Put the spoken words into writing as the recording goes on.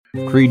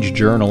Creed's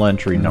journal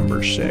entry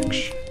number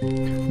 6.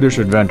 This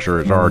adventure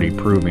is already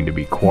proving to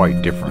be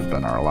quite different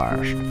than our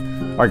last.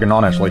 I can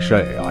honestly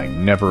say I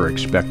never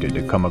expected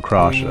to come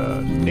across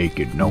a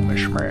naked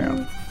gnomish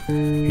man.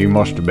 He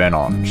must have been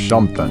on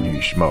something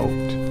he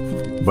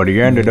smoked, but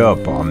he ended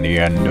up on the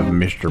end of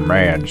Mr.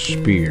 Mad's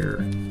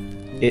spear.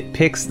 It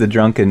picks the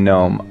drunken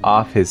gnome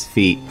off his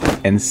feet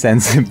and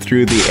sends him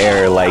through the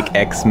air like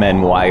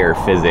X-Men wire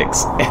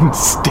physics and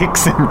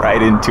sticks him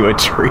right into a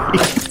tree.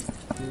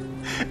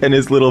 And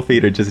his little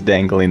feet are just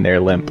dangling there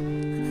limp.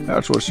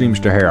 That's what seems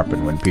to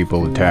happen when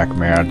people attack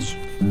Mads,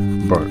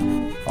 but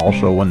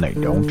also when they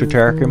don't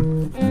attack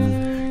him.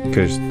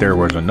 Because there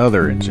was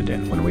another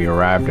incident when we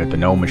arrived at the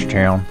gnomish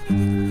town.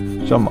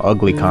 Some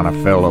ugly kind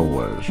of fellow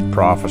was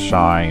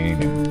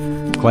prophesying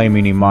and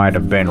claiming he might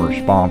have been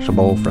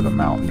responsible for the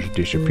mountain's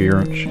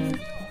disappearance.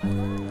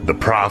 The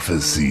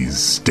prophecies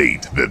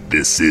state that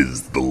this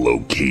is the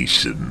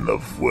location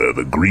of where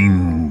the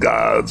green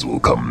gods will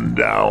come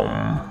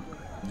down.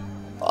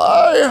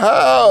 I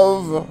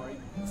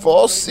have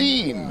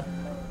foreseen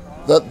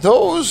that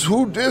those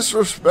who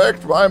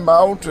disrespect my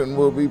mountain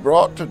will be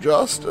brought to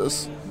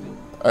justice,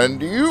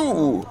 and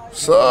you,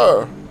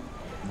 sir,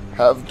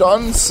 have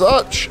done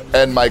such.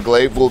 And my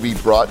glaive will be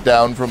brought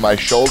down from my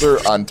shoulder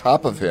on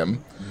top of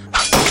him.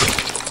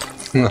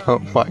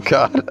 Oh my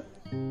god.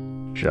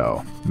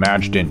 So,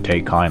 Madge didn't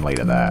take kindly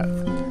to that.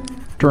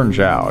 Turns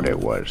out it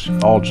was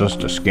all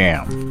just a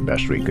scam,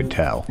 best we could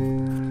tell.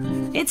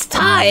 It's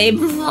time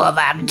for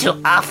them to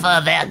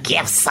offer their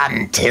gifts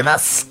unto the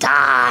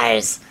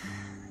stars.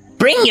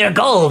 Bring your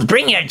gold,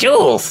 bring your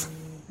jewels.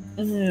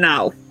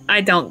 No,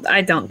 I don't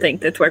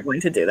think that we're going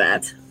to do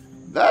that.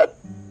 That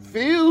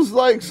feels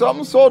like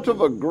some sort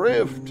of a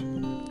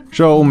grift.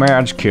 So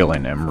Mad's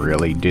killing him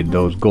really did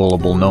those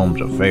gullible gnomes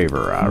a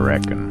favor, I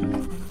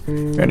reckon.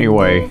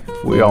 Anyway,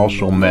 we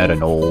also met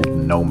an old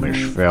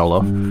gnomish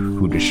fella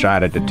who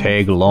decided to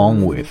tag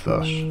along with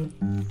us.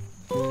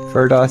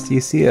 Ferdos, you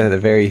see a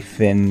very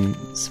thin,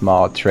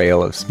 small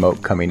trail of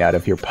smoke coming out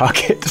of your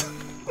pocket.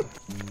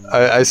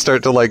 I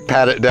start to like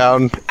pat it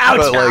down, Ouch.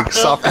 but like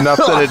soft enough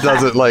that it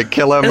doesn't like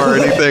kill him or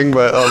anything,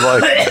 but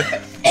I'm like...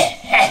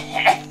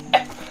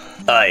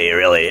 Oh, you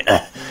really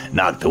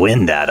knocked the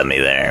wind out of me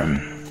there.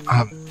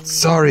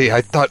 Sorry,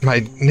 I thought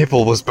my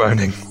nipple was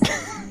burning.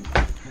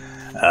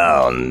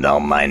 Oh,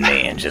 don't mind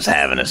me. I'm just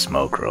having a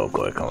smoke real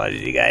quick. I'll let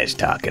you guys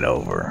talk it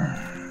over.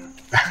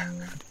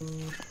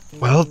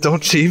 Well,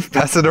 don't chief,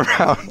 pass it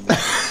around.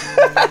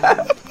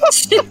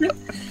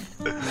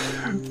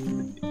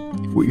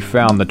 We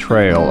found the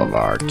trail of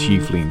our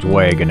tiefling's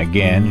wagon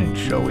again, and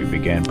so we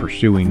began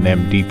pursuing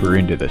them deeper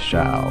into the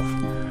south.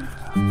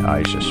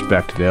 I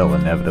suspect they'll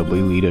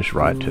inevitably lead us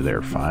right to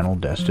their final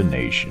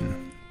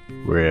destination,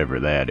 wherever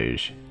that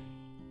is.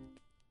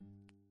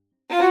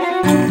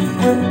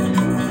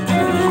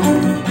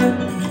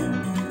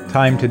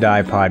 Time to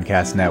Die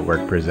Podcast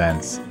Network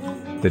presents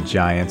The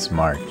Giant's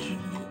March.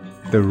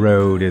 The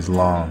road is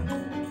long,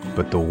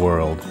 but the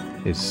world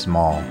is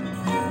small.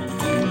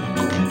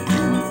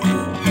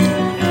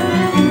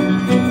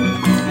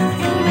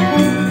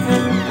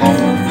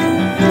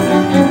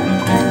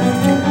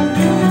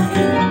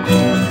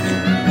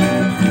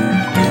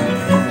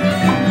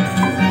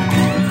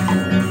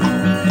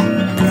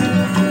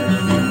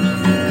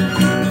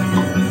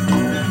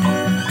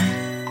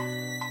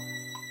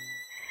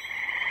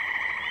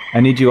 I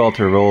need you all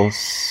to roll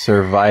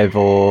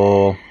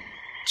survival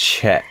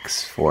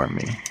checks for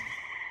me.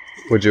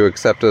 Would you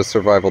accept a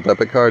survival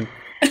debit card?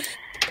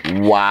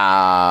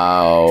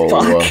 Wow.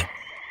 Fuck.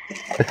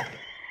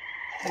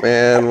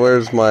 Man,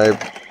 where's my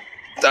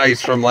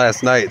dice from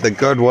last night? The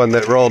good one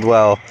that rolled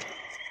well.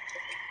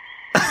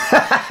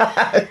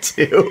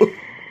 2.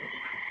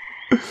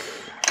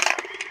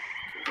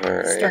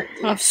 Alright.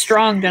 Starting off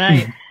strong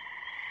tonight.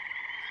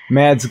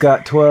 Mads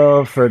got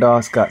 12,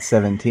 Ferdos got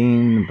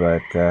 17,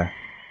 but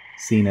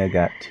Cena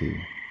got 2.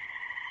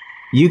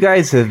 You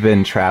guys have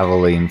been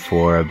traveling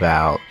for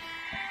about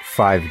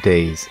 5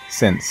 days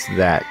since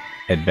that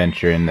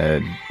adventure in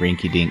the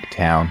rinky-dink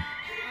town.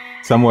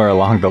 Somewhere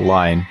along the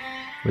line,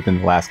 within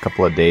the last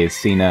couple of days,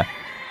 Cena,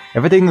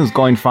 everything was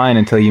going fine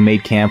until you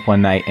made camp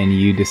one night and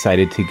you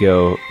decided to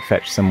go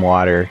fetch some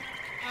water,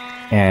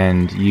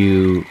 and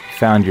you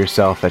found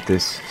yourself at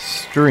this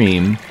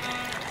stream.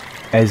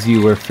 As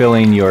you were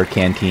filling your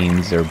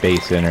canteens or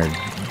basin or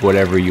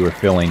whatever you were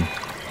filling,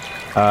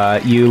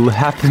 you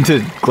happened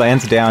to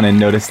glance down and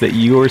notice that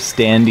you were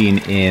standing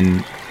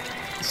in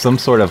some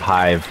sort of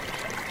hive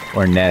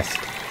or nest,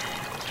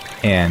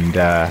 and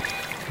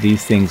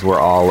these things were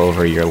all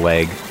over your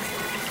leg.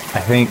 I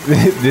think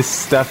this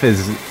stuff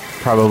is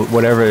probably,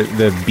 whatever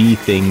the bee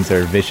things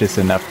are vicious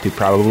enough to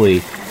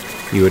probably,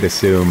 you would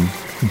assume,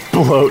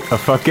 bloat a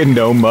fucking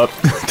gnome up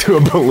to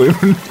a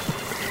balloon.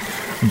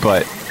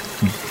 But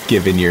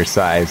given your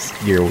size,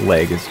 your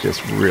leg is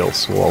just real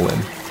swollen,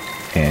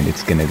 and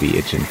it's going to be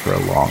itching for a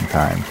long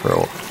time,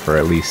 for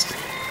at least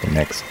the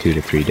next 2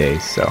 to 3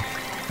 days. So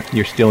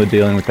you're still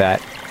dealing with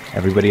that.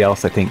 Everybody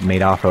else, I think,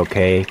 made off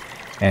okay,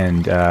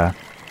 and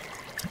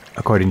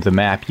according to the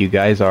map, you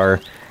guys are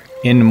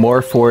in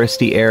more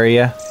foresty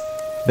area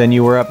than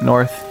you were up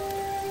north,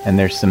 and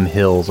there's some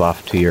hills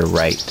off to your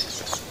right.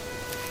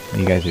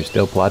 You guys are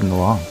still plodding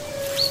along,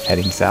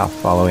 heading south,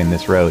 following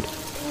this road.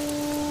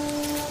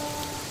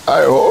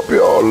 I hope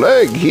your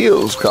leg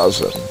heals,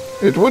 cousin.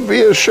 It would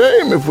be a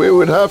shame if we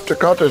would have to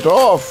cut it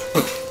off.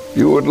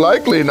 You would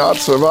likely not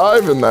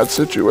survive in that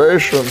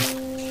situation.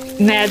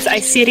 Mads, I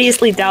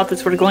seriously doubt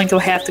that we're going to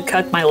have to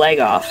cut my leg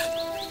off.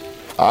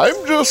 I'm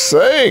just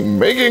saying,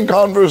 making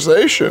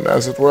conversation,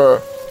 as it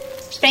were.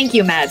 Thank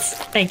you, Mads.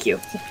 Thank you.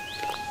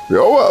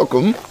 You're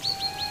welcome.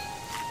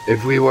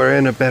 If we were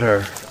in a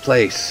better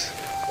place,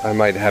 I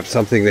might have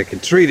something that can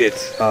treat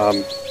it.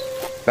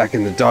 Back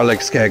in the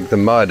Dalekskeg, the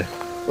mud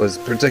was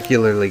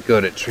particularly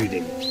good at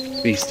treating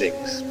bee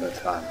stings, but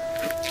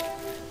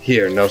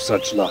here, no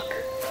such luck.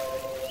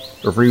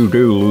 If you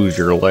do lose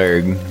your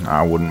leg,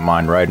 I wouldn't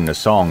mind writing a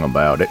song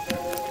about it.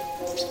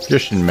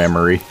 Just in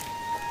memory.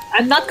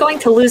 I'm not going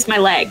to lose my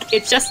leg.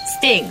 It just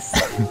stings.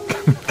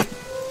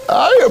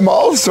 I am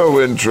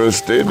also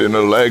interested in a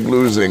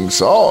leg-losing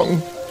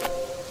song.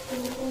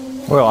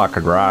 Well, I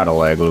could write a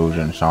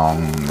leg-losing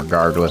song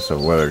regardless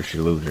of whether she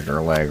loses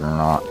her leg or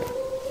not.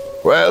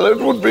 Well, it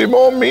would be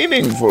more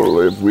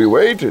meaningful if we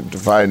waited to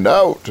find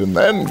out and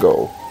then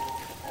go.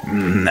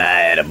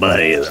 I had a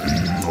buddy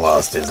that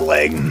lost his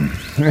leg.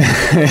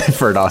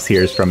 Ferdos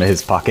hears from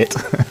his pocket.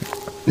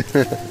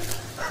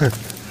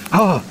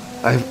 Oh,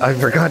 I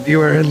forgot you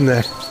were in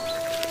there.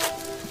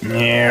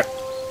 Yeah.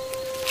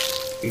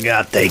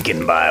 Got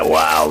taken by a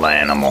wild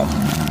animal.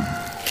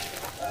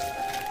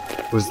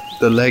 Was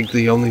the leg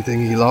the only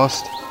thing he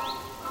lost?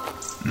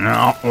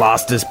 No,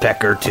 lost his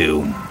pecker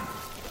too.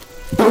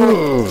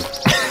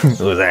 It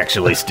was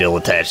actually still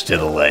attached to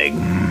the leg.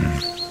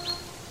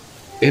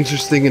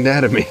 Interesting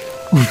anatomy.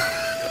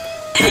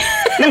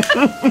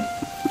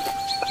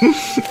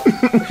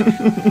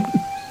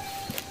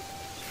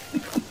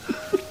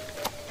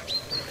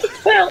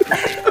 Well,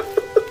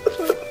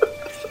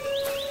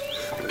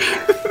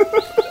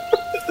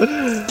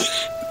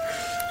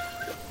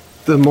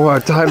 The more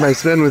time I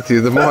spend with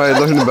you, the more I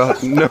learn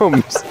about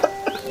gnomes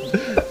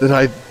that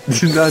I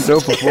did not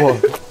know before.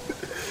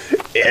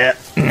 Yeah,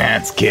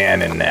 that's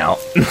canon now.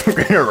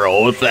 We're gonna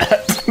roll with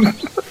that.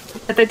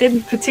 that I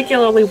didn't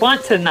particularly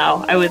want to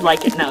know. I would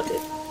like it noted.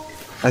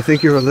 I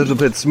think you're a little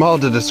bit small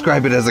to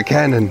describe it as a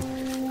cannon.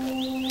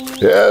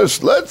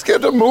 Yes, let's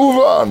get a move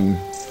on.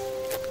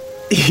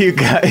 You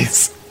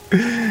guys,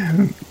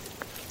 the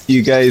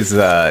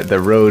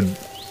road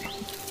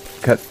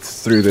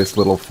cuts through this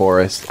little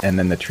forest, and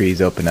then the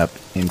trees open up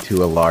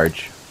into a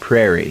large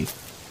prairie.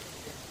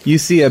 You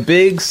see a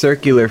big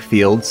circular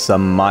field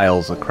some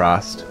miles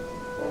across,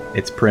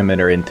 its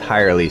perimeter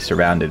entirely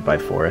surrounded by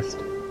forest.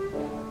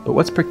 But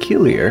what's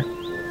peculiar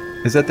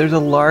is that there's a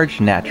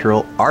large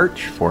natural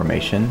arch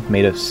formation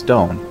made of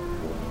stone,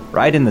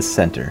 right in the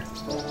center,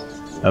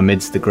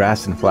 amidst the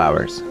grass and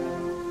flowers.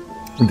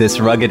 This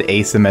rugged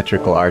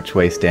asymmetrical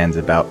archway stands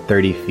about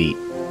 30 feet,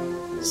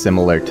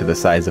 similar to the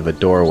size of a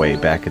doorway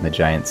back in the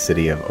giant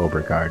city of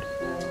Obergard.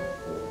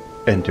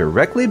 And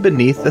directly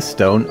beneath the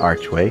stone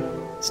archway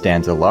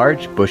stands a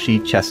large, bushy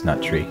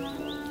chestnut tree.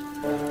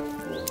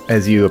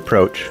 As you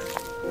approach,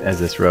 as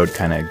this road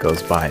kind of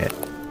goes by it,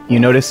 you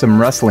notice some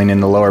rustling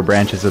in the lower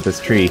branches of this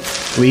tree.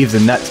 Leaves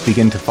and nuts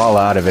begin to fall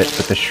out of it,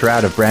 but the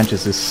shroud of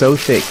branches is so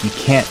thick you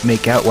can't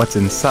make out what's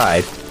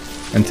inside,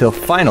 until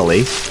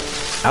finally,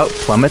 out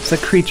plummets a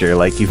creature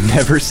like you've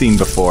never seen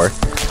before.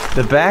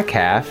 The back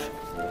half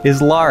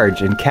is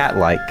large and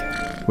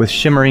cat-like, with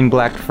shimmering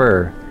black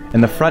fur,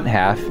 and the front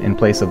half, in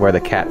place of where the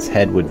cat's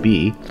head would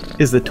be,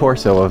 is the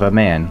torso of a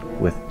man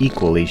with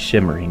equally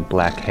shimmering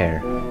black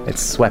hair.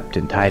 It's swept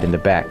and tied in the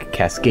back,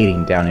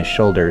 cascading down his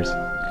shoulders.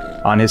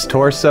 On his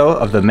torso,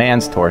 of the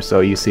man's torso,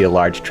 you see a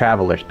large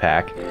traveler's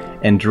pack,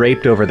 and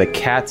draped over the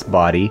cat's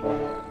body,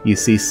 you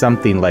see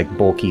something like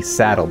bulky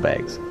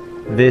saddlebags.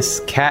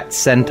 This cat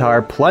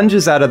centaur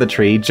plunges out of the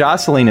tree,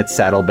 jostling its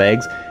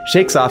saddlebags,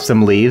 shakes off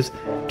some leaves,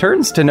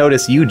 turns to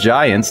notice you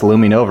giants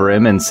looming over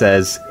him, and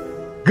says,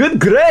 "Good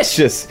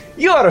gracious,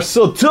 you are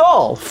so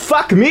tall!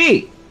 Fuck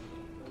me!"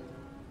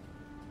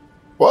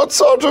 What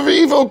sort of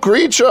evil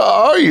creature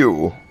are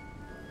you?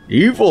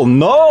 Evil?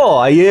 No,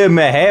 I am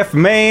a half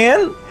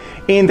man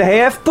and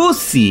half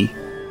pussy.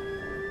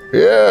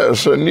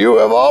 Yes, and you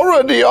have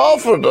already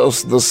offered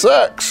us the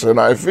sex, and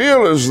I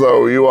feel as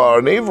though you are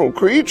an evil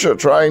creature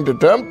trying to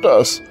tempt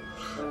us.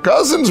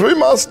 Cousins, we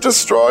must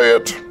destroy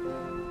it.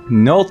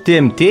 No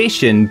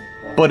temptation,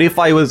 but if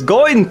I was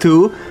going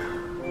to,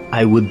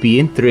 I would be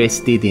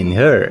interested in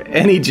her.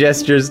 And he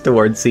gestures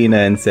towards Sina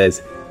and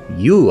says,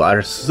 "You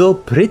are so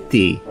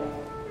pretty.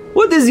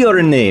 What is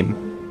your name?"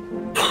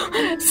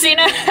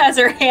 Sina has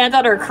her hand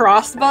on her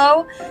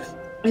crossbow,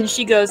 and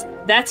she goes,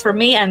 "That's for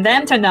me and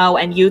them to know,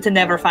 and you to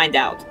never find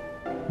out."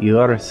 You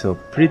are so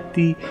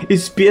pretty,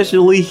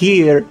 especially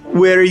here,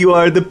 where you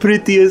are the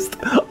prettiest,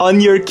 on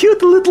your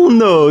cute little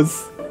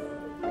nose.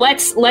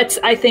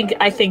 I think,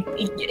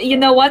 you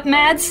know what,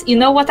 Mads? You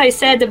know what I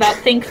said about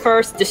think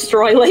first,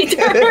 destroy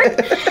later?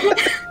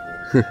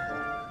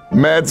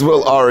 Mads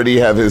will already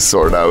have his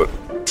sword out.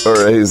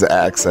 Or his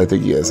axe. I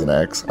think he has an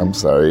axe. I'm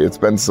sorry. It's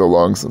been so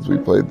long since we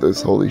played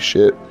this. Holy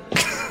shit.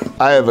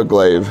 I have a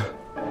glaive.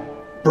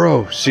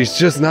 Bro, she's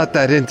just not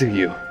that into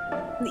you.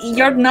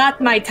 You're not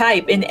my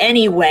type in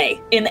any way.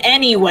 In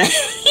any way.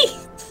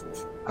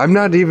 I'm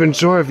not even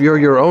sure if you're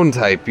your own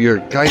type.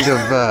 You're kind of,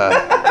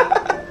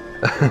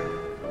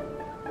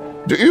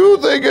 Do you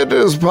think it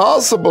is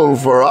possible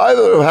for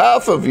either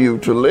half of you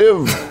to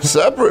live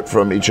separate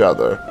from each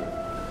other?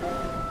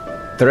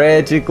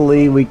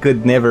 Tragically, we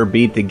could never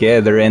be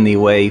together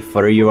anyway,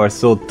 for you are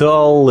so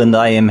tall and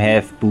I am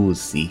half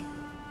pussy.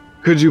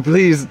 Could you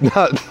please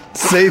not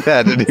say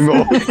that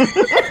anymore?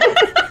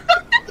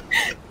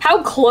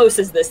 How close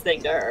is this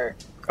thing to her?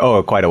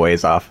 Oh, quite a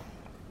ways off.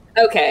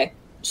 Okay.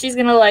 She's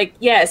gonna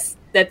yes,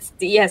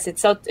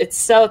 it's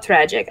so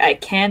tragic. I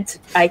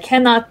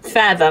cannot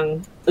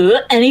fathom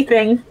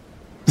anything.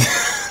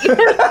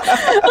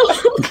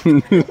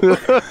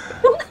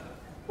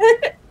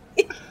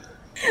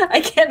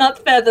 I cannot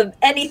fathom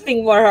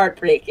anything more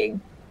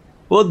heartbreaking.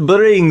 What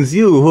brings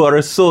you, who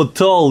are so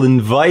tall and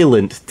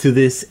violent, to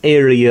this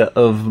area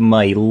of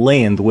my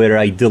land where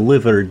I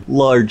delivered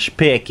large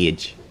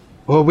package?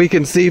 Well, we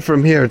can see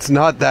from here it's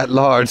not that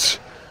large.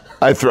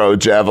 I throw a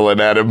javelin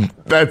at him.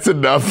 That's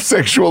enough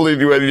sexual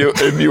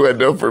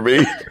innuendo for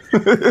me.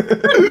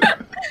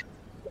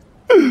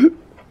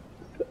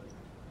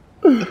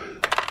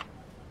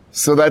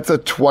 So that's a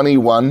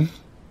 21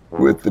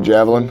 with the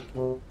javelin.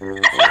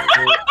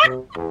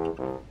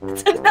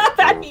 It's not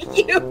at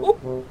you.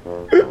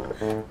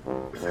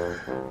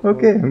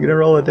 Okay, I'm gonna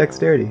roll a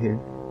dexterity here.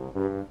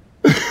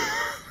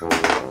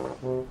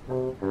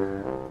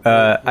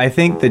 I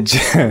think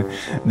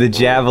the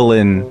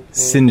javelin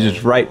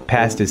singes right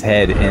past his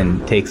head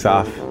and takes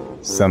off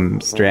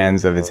some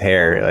strands of his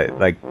hair,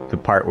 like the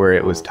part where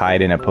it was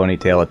tied in a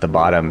ponytail at the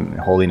bottom,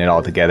 holding it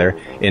all together.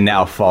 It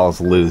now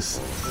falls loose,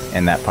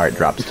 and that part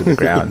drops to the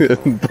ground.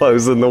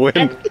 Blows in the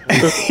wind.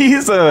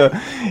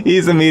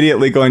 He's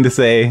immediately going to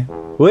say,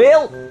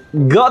 "Well,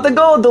 gotta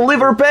go,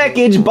 deliver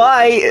package,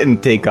 bye,"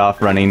 and take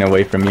off running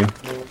away from you.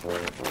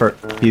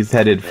 He's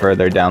headed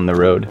further down the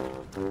road.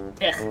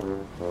 Ugh.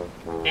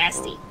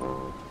 Nasty.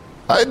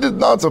 I did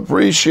not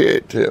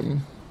appreciate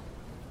him.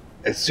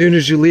 As soon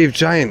as you leave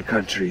Giant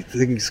Country,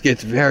 things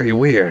get very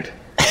weird.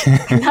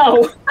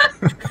 No.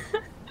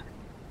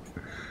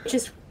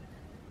 Just.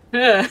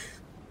 Ugh.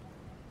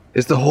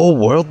 Is the whole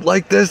world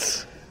like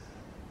this?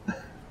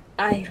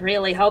 I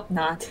really hope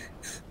not.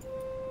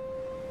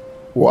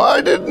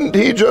 Why didn't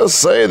he just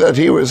say that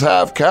he was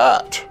half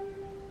cat?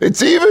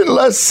 It's even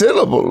less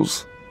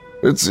syllables.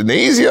 It's an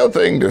easier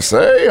thing to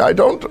say. I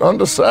don't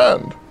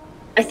understand.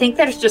 I think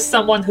there's just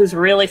someone who's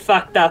really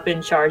fucked up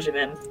in charge of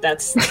him.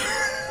 That's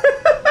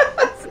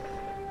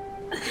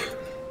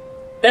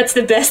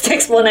the best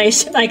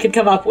explanation I could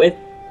come up with.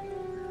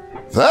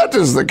 If that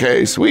is the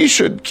case, we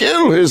should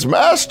kill his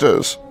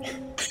masters.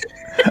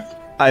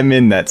 I'm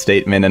in that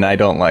statement and I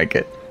don't like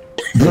it.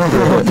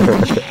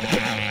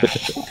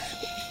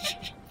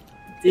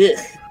 Ugh.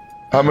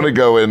 I'm gonna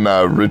go and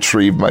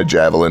retrieve my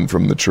javelin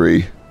from the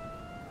tree.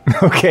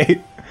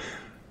 Okay.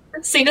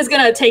 Cena's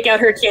gonna take out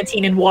her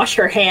canteen and wash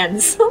her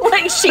hands.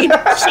 Like she's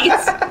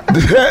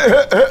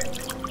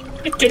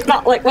did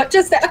not like what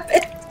just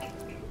happened.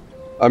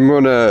 I'm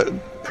gonna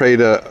pray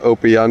to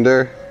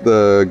Opiander,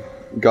 the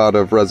god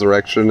of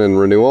resurrection and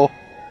renewal.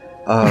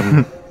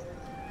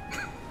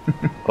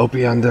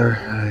 Opiander,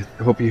 I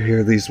hope you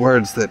hear these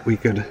words that we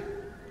could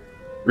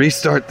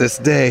restart this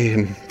day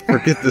and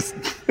forget this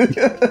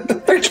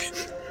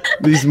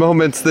these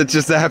moments that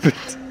just happened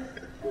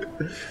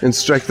and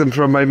strike them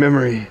from my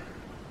memory.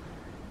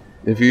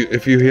 If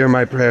you hear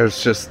my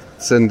prayers, just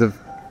send a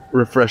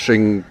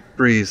refreshing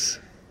breeze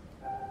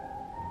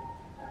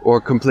or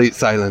complete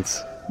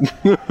silence.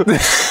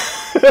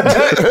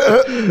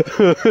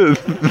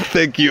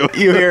 Thank you.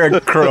 You hear a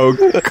crow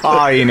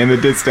cawing in the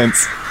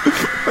distance.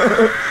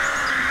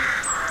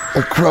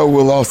 A crow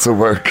will also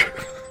work.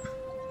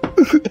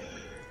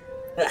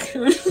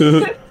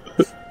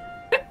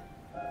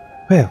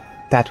 Well,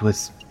 that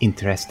was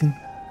interesting.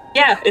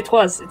 Yeah, it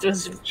was.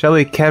 Shall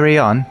we carry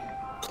on?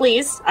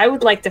 Please, I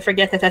would like to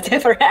forget that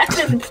ever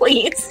happened,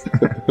 please.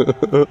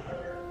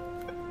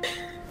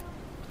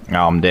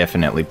 I'm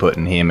definitely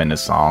putting him in a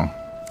song.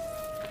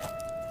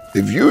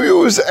 If you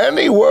use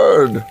any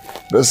word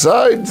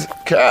besides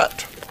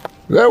cat,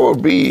 there will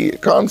be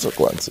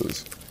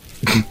consequences.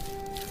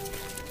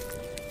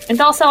 And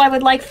also, I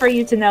would like for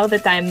you to know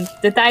that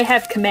I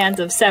have command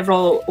of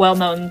several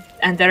well-known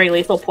and very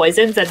lethal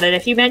poisons, and that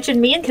if you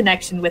mention me in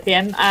connection with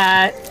him,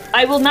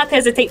 I will not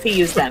hesitate to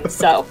use them.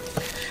 So,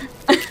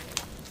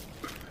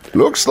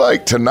 looks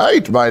like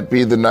tonight might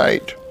be the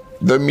night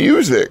the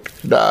music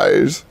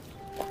dies.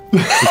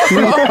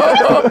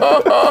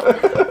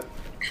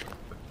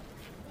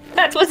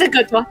 that was a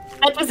good one.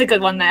 That was a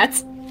good one,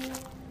 Matt.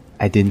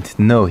 I didn't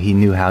know he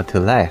knew how to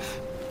laugh.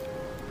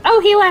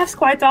 Oh, he laughs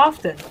quite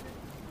often.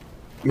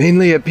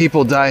 Mainly at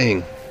people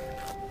dying.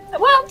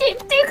 Well,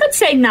 you could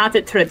say not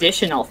at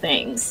traditional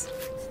things.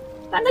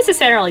 Not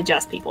necessarily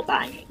just people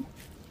dying.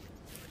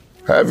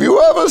 Have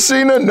you ever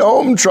seen a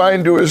gnome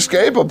trying to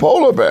escape a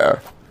polar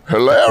bear?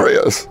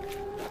 Hilarious.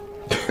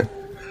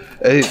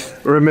 Hey,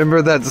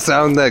 remember that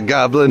sound that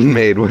goblin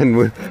made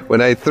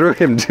when I threw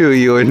him to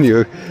you and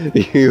you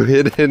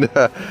hid it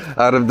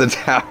out of the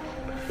tower?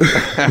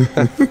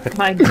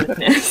 My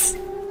goodness.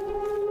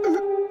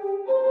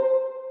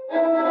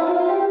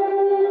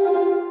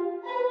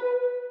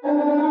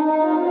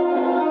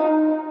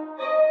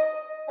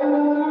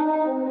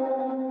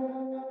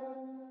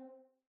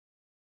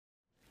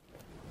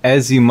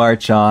 As you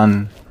march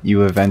on,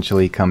 you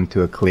eventually come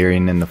to a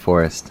clearing in the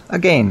forest.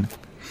 Again,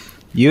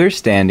 you're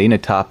standing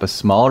atop a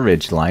small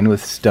ridgeline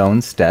with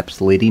stone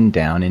steps leading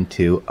down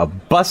into a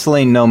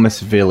bustling gnomish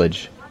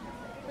village.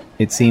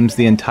 It seems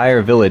the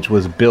entire village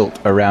was built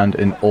around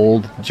an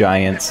old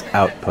giant's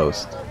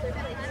outpost.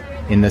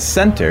 In the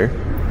center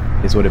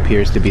is what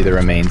appears to be the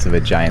remains of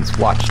a giant's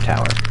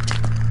watchtower,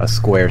 a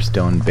square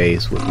stone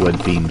base with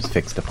wood beams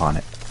fixed upon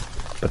it.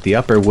 But the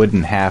upper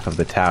wooden half of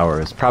the tower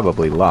is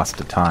probably lost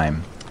to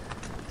time.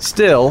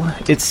 Still,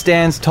 it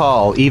stands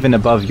tall even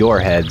above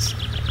your heads.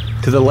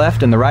 To the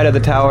left and the right of the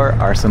tower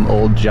are some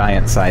old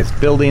giant-sized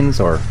buildings,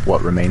 or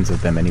what remains of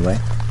them anyway,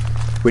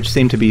 which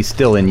seem to be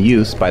still in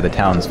use by the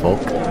townsfolk.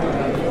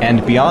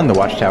 And beyond the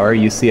watchtower,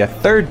 you see a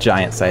third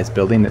giant-sized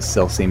building that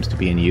still seems to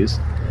be in use.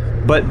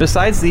 But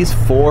besides these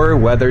 4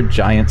 weathered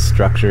giant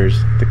structures,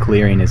 the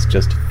clearing is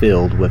just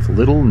filled with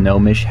little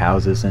gnomish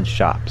houses and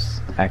shops.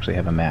 I actually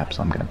have a map,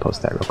 so I'm going to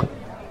post that real quick.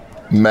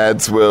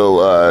 Mads will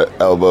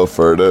elbow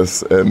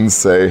Furtus and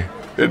say,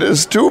 "It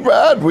is too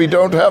bad we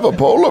don't have a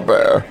polar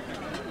bear."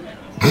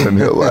 And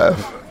he'll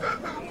laugh.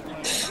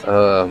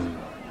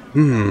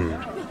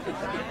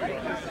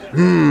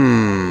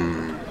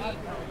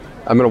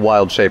 I'm gonna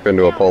wild shape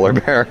into a polar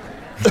bear.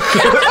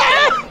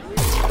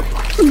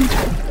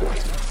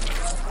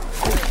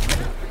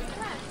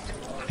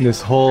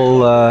 This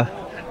whole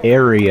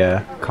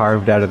area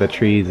carved out of the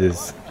trees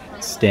is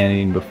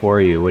standing before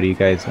you. What do you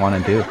guys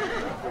want to do?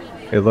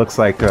 It looks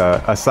like,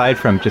 aside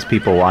from just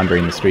people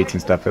wandering the streets and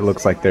stuff, it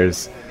looks like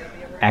there's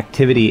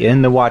activity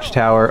in the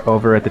watchtower,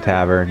 over at the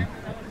tavern,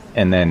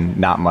 and then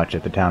not much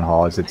at the town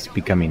hall as it's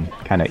becoming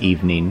kind of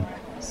evening.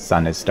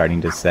 Sun is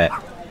starting to set.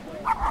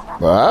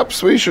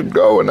 Perhaps we should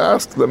go and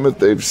ask them if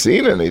they've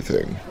seen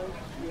anything.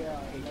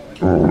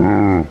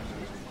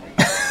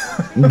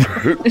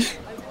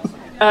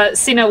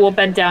 Sina will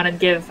bend down and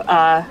give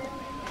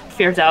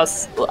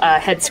Firdaus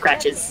head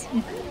scratches.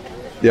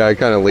 Yeah, I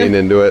kind of lean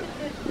into it.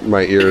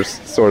 My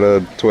ears sort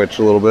of twitch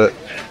a little bit.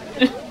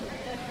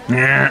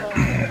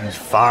 As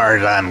far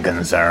as I'm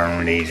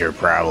concerned, these are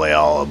probably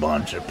all a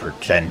bunch of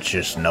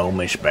pretentious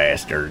gnomish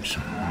bastards.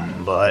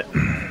 But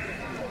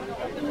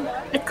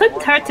It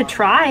couldn't hurt to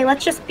try.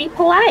 Let's just be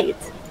polite.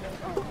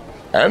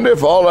 And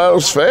if all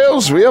else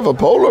fails, we have a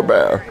polar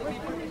bear.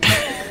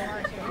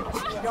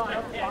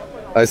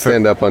 I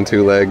stand up on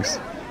 2 legs.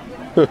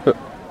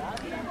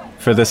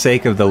 For the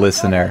sake of the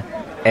listener,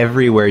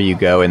 everywhere you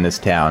go in this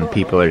town,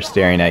 people are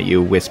staring at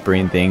you,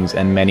 whispering things,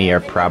 and many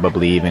are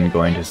probably even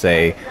going to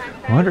say,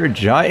 "What are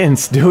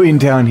giants doing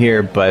down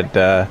here?" But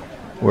I'm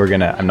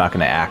not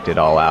gonna act it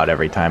all out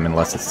every time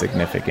unless it's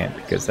significant,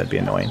 because that'd be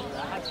annoying.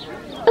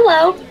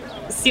 Hello.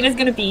 Sina's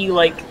gonna be,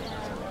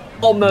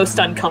 almost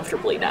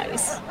uncomfortably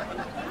nice.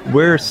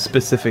 Where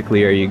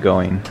specifically are you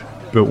going?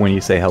 But when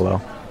you say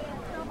hello,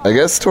 I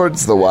guess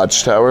towards the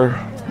watchtower.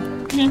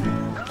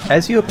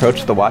 as you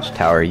approach the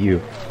watchtower,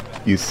 you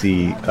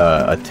see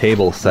a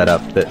table set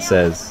up that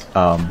says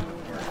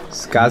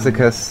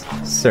Skazikus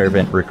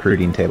Servant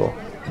Recruiting Table.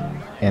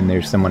 And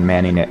there's someone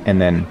manning it. And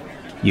then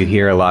you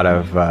hear a lot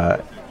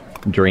of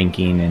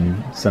drinking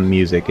and some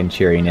music and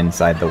cheering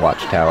inside the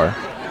watchtower.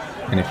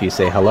 And if you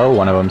say hello,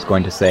 one of them's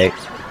going to say,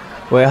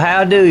 "Well,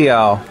 how do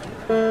y'all?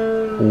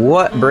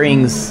 What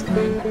brings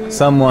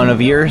someone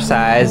of your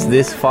size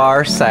this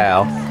far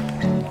south?"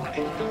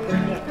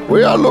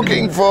 We are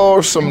looking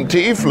for some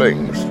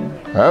tieflings.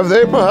 Have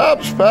they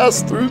perhaps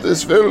passed through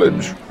this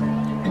village?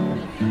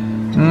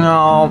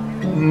 No,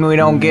 we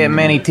don't get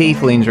many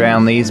tieflings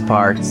around these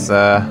parts.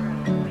 I've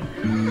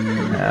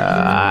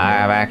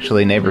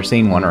actually never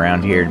seen one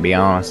around here, to be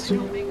honest.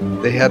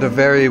 They had a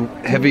very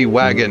heavy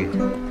wagon.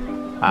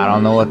 I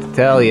don't know what to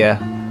tell you.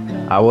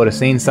 I would have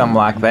seen something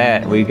like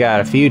that. We got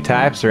a few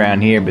types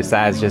around here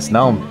besides just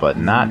gnomes, but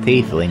not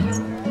tieflings.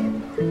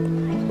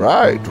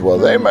 Right, well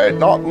they might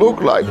not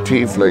look like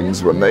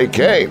tieflings when they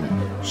came,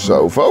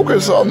 so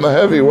focus on the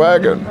heavy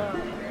wagon.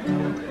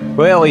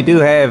 Well, we do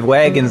have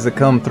wagons that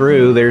come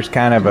through. There's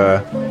kind of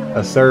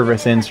a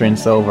service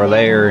entrance over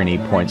there, and he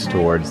points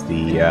towards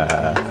the,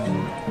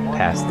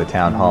 past the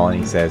town hall, and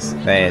he says,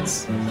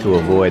 "That's to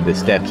avoid the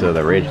steps of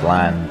the ridge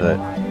line, but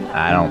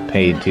I don't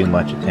pay too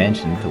much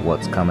attention to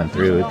what's coming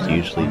through. It's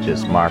usually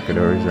just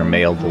marketers or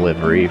mail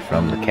delivery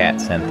from the cat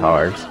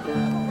centaurs."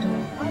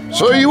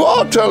 So you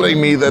are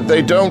telling me that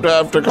they don't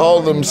have to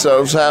call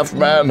themselves half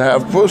man,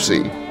 half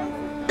pussy?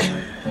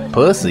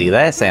 Pussy?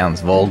 That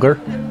sounds vulgar.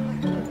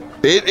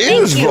 It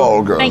is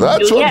vulgar. Thank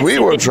That's you. what Yes, we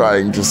it were is.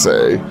 trying to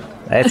say.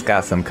 That's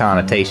got some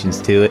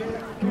connotations to it.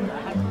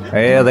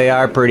 Well, they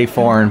are pretty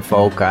foreign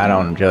folk. I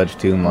don't judge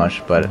too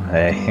much, but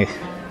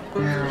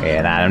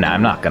and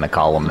I'm not gonna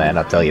call them that.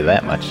 I'll tell you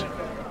that much.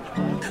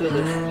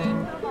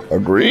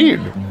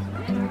 Agreed.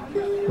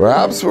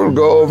 Perhaps we'll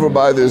go over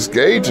by this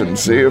gate and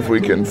see if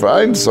we can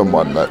find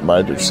someone that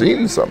might have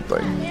seen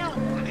something.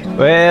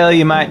 Well,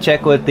 you might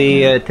check with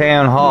the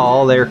town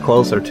hall. They're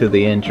closer to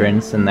the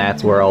entrance, and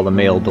that's where all the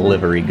mail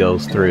delivery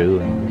goes through.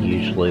 And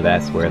usually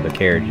that's where the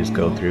carriages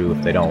go through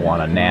if they don't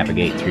want to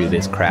navigate through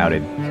this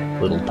crowded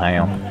little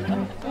town.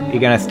 You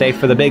gonna stay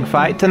for the big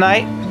fight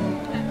tonight?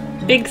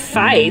 Big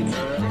fight?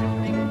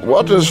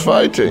 What is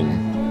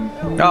fighting?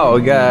 Oh,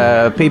 we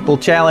got people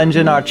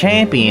challenging our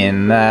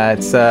champion.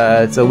 It's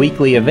a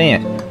weekly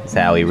event. It's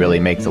how he really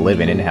makes a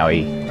living and how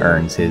he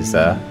earns his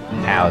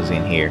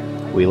housing here.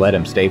 We let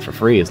him stay for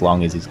free as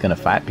long as he's gonna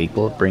fight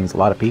people. It brings a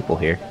lot of people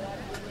here.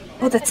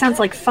 Oh, that sounds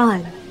like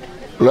fun.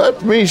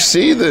 Let me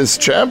see this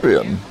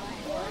champion.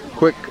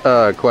 Quick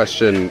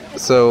question.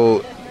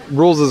 So,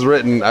 rules as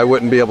written, I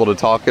wouldn't be able to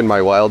talk in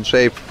my wild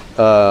shape.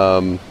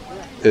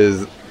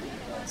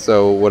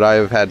 So would I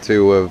have had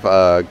to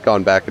have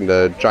gone back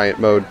into giant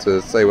mode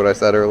to say what I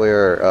said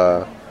earlier?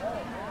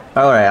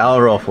 Alright, I'll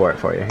roll for it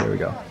for you. Here we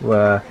go.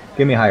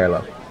 Give me high or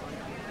low.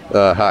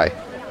 Hi.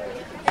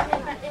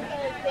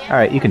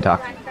 Alright, you can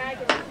talk.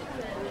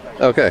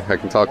 Okay, I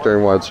can talk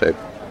during wild shape.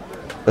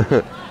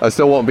 I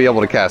still won't be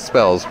able to cast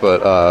spells,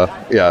 but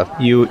yeah.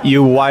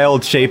 You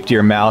wild shaped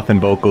your mouth and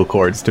vocal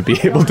cords to be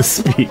able to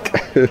speak.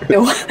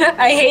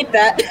 I hate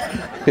that.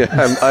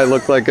 Yeah, I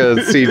look like a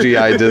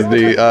CGI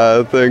Disney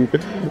thing.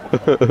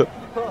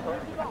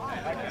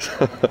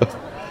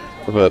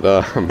 But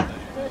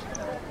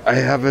I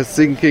have a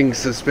sinking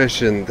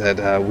suspicion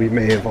that we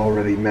may have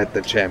already met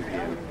the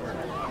champion.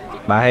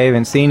 I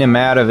haven't seen him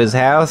out of his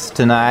house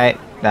tonight.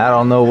 I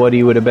don't know what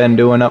he would have been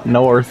doing up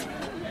north.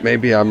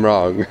 Maybe I'm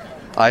wrong.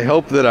 I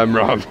hope that I'm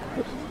wrong.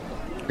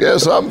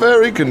 Yes, I'm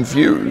very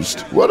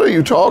confused. What are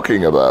you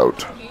talking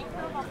about?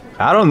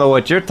 I don't know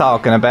what you're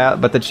talking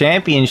about, but the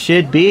champion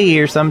should be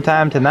here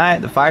sometime tonight.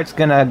 The fight's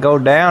gonna go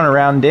down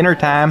around dinner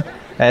time.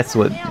 That's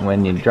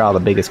when you draw the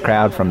biggest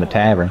crowd from the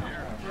tavern.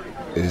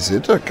 Is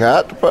it a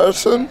cat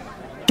person?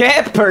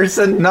 Cat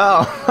person?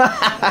 No.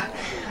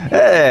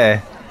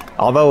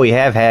 Although we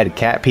have had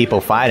cat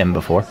people fight him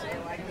before.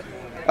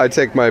 I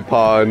take my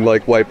paw and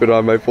wipe it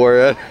on my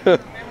forehead.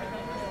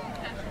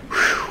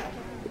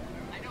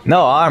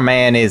 No, our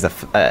man is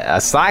a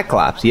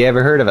cyclops. You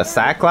ever heard of a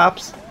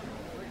cyclops?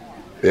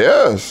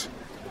 Yes.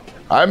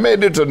 I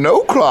made it a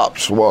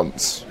no-clops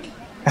once.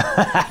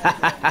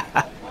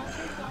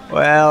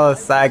 Well, a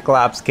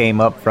cyclops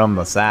came up from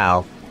the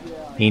south.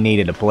 He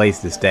needed a place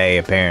to stay,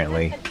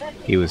 apparently.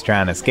 He was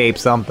trying to escape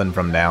something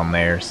from down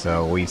there,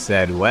 so we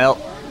said, well,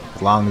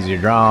 as long as you're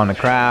drawing a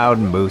crowd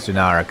and boosting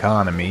our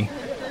economy,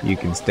 you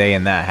can stay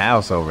in that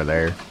house over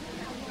there.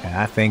 And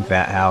I think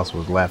that house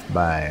was left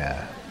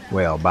by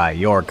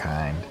your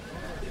kind.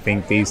 I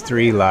think these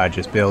 3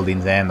 largest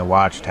buildings and the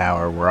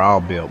watchtower were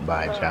all built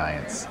by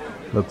giants.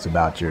 Looks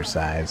about your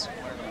size.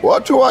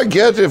 What do I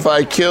get if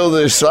I kill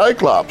this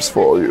cyclops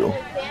for you?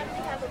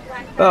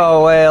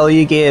 Oh, well,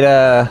 you get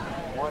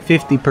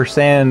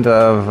 50%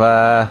 of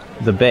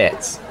the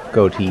bets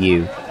go to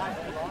you.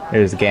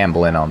 There's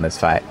gambling on this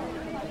fight.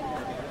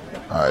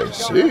 I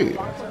see.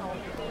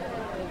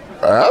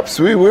 Perhaps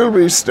we will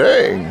be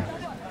staying.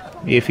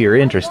 If you're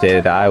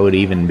interested, I would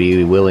even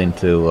be willing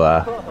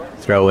to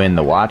throw in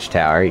the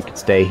watchtower. You could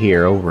stay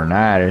here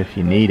overnight if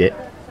you need it.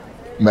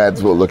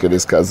 Mads will look at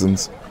his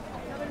cousins.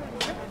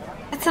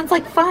 That sounds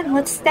like fun.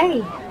 Let's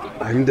stay.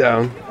 I'm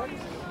down.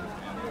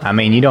 I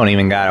mean, you don't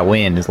even gotta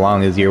win as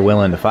long as you're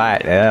willing to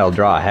fight. That'll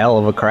draw a hell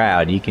of a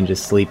crowd. You can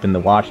just sleep in the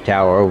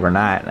watchtower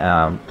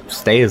overnight.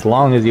 Stay as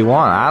long as you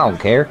want. I don't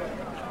care.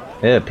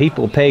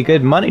 People pay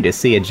good money to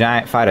see a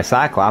giant fight a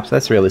cyclops.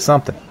 That's really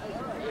something.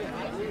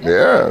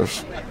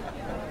 Yes.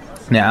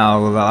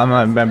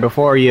 Now,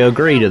 before you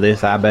agree to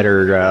this, I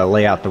better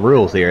lay out the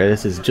rules here.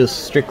 This is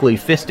just strictly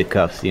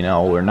fisticuffs, you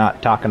know. We're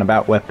not talking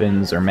about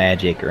weapons or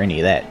magic or any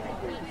of that.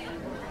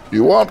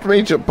 You want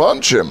me to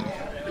punch him?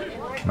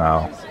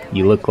 No,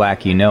 you look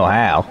like you know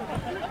how.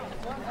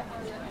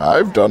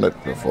 I've done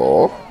it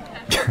before.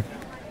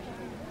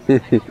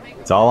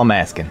 That's all I'm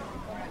asking.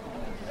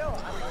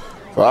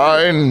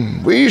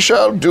 Fine, we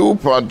shall do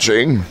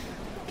punching.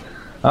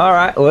 All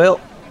right,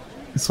 well,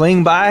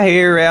 swing by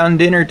here around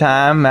dinner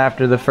time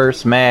after the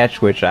first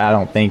match, which I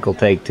don't think will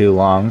take too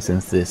long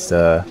since this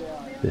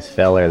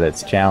feller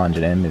that's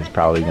challenging him is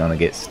probably going to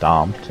get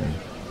stomped, and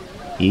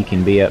he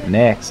can be up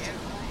next.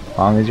 As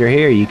long as you're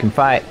here, you can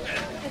fight.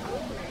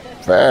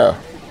 Fair.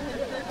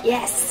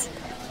 Yes.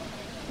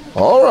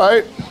 All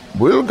right,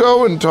 we'll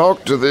go and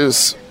talk to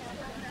this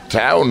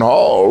town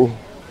hall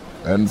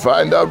and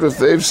find out if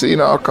they've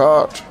seen our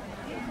cart.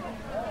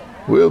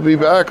 We'll be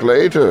back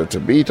later to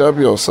beat up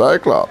your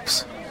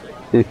cyclops.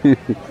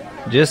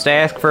 Just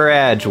ask for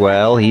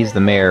Adgewell. He's the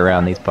mayor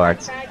around these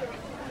parts.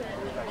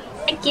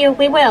 Thank you.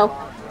 We will.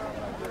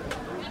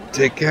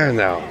 Take care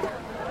now.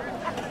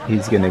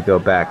 He's gonna go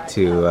back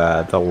to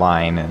the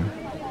line and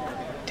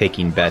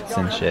taking bets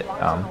and shit,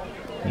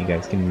 you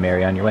guys can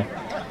marry on your way.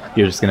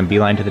 You're just gonna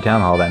beeline to the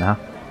town hall then, huh?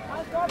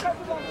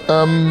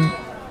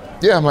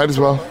 Yeah, might as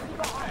well.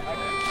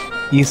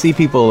 You see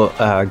people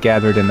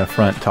gathered in the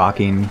front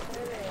talking,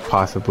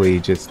 possibly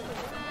just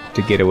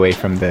to get away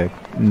from the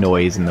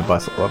noise and the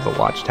bustle of the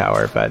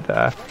watchtower,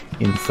 but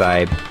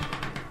inside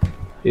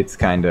it's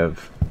kind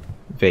of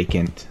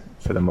vacant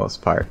for the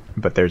most part,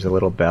 but there's a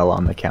little bell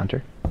on the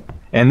counter.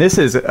 And this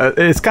is,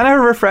 it's kind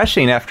of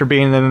refreshing after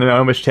being in the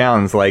Gnomish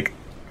towns, like,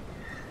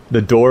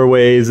 the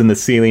doorways and the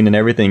ceiling and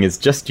everything is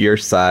just your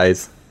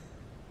size.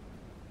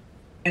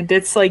 And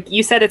it's like,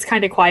 you said it's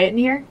kind of quiet in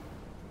here?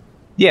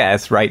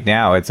 Yes, right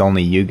now it's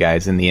only you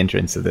guys in the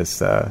entrance of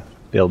this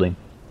building.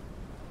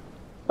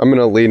 I'm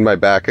gonna lean my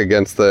back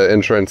against the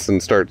entrance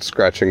and start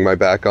scratching my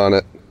back on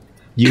it.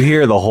 You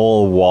hear the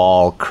whole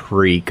wall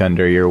creak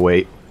under your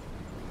weight.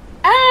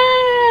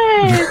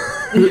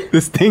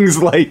 This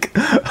thing's like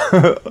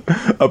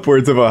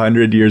upwards of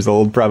 100 years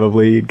old,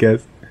 probably, you'd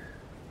guess.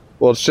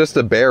 Well, it's just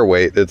a bear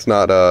weight. It's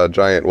not a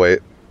giant weight.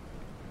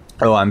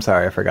 Oh, I'm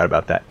sorry. I forgot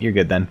about that. You're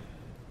good then.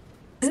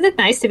 Isn't it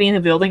nice to be in a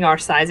building our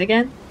size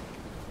again?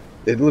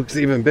 It looks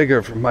even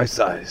bigger from my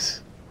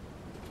size.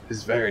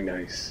 It's very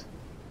nice.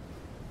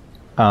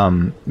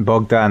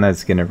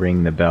 Bogdana's gonna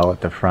ring the bell at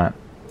the front,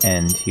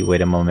 and you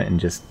wait a moment and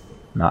just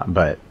not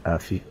but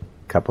a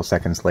couple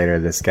seconds later,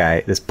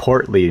 this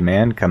portly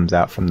man comes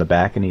out from the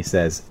back and he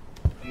says,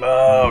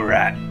 "All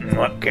right,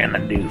 what can I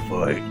do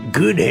for you?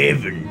 Good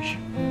heavens.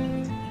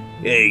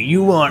 Hey,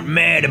 you aren't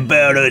mad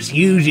about us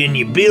using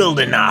your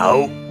building, I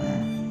hope?"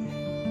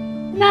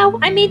 No,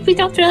 I mean, we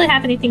don't really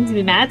have anything to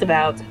be mad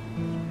about.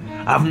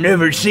 I've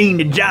never seen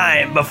a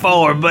giant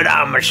before, but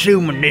I'm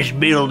assuming this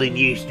building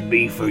used to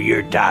be for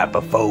your type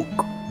of folk.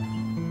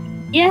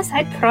 Yes,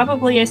 I'd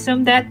probably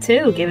assume that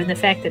too, given the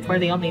fact that we're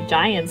the only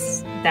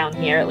giants down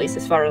here, at least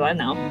as far as I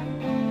know.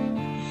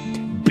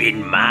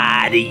 Been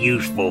mighty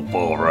useful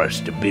for us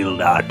to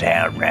build our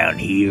town around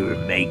here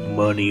and make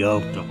money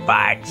off the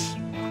fights.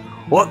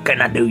 What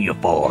can I do you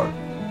for?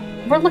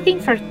 We're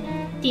looking for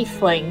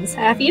tieflings.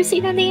 Have you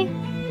seen any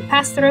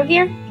pass through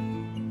here?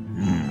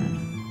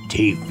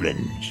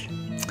 Tieflings.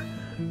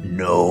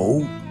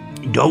 No.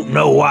 Don't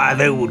know why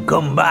they would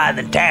come by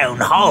the town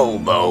hall,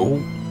 though.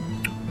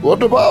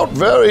 What about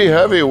very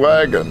heavy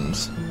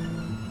wagons?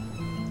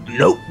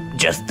 Nope,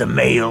 just the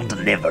mail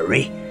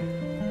delivery.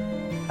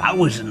 I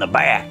was in the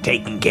back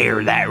taking care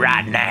of that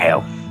right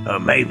now. Or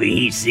maybe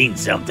he's seen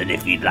something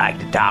if you'd like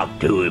to talk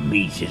to him.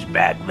 He's just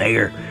back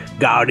there.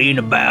 Got in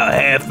about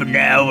half an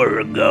hour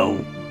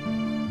ago.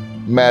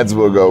 Mads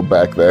will go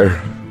back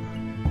there.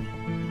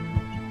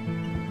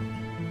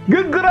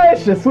 "Good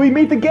gracious, we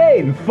meet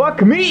again!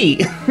 Fuck me!"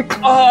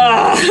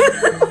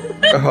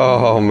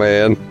 Oh,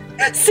 man.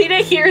 Cena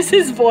hears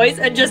his voice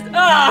and just,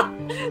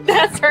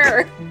 that's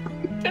her.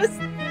 Just...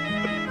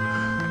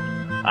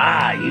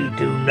 You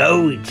two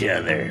know each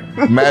other.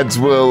 Mads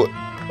will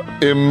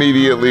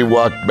immediately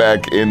walk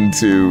back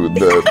into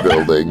the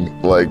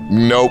building. Like,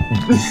 nope.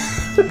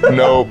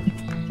 Nope.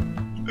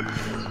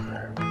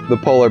 The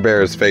polar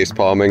bear is face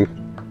palming.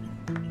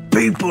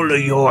 People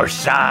of your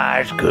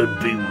size could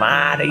be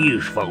mighty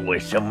useful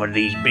with some of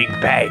these big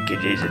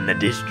packages and the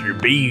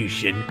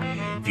distribution.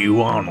 If you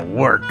want to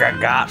work, I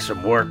got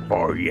some work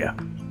for you.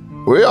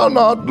 We are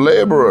not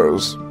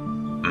laborers.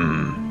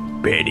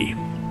 Betty.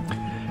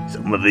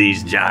 Some of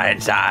these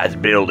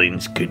giant-sized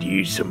buildings could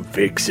use some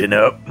fixing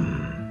up.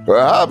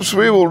 Perhaps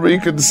we will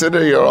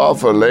reconsider your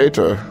offer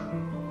later.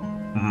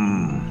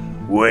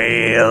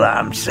 Well,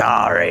 I'm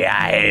sorry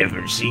I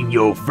haven't seen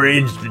your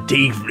friends the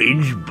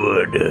tieflings,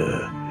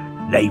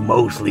 but they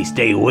mostly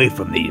stay away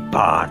from these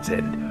parts,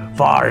 and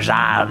far as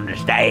I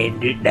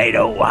understand it, they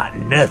don't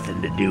want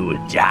nothing to do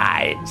with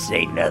giants,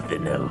 say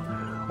nothing of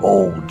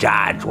old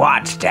giants'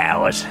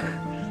 watchtowers.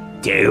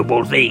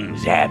 Terrible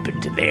things happen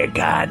to their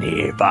kind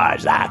here, far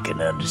as I can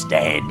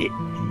understand it.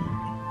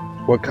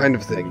 What kind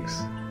of things?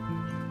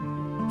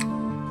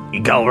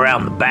 You go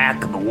around the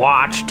back of the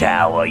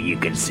watchtower, you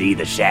can see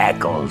the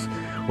shackles,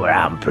 where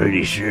I'm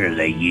pretty sure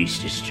they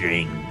used to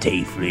string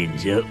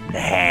tieflings up and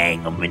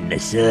hang them in the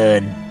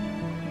sun.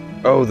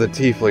 Oh, the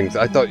tieflings.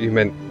 I thought you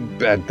meant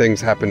bad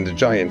things happen to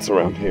giants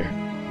around here.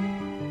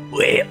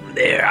 Well,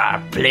 there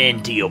are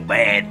plenty of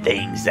bad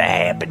things that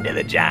happen to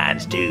the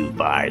giants too,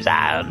 far as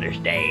I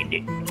understand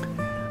it.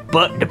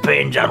 But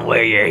depends on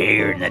where you're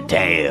hearing the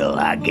tale.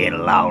 I get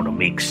a lot of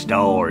mixed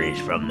stories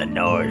from the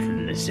north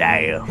and the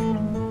south.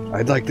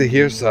 I'd like to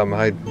hear some.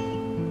 I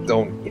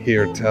don't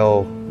hear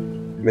tell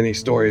many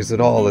stories at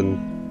all in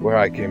where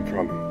I came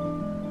from.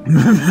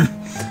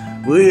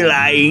 Well,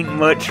 I ain't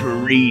much for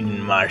reading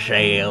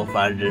myself.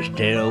 I just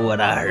tell what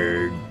I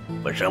heard.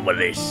 But some of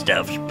this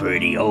stuff's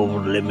pretty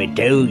old, let me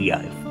tell you.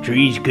 If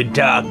trees could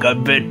talk, I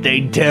bet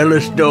they'd tell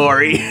a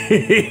story.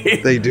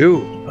 They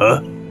do.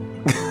 Huh?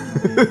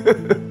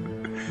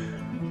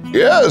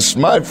 Yes,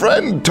 my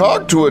friend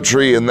talked to a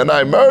tree and then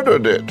I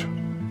murdered it.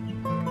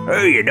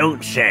 Oh, you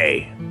don't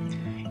say.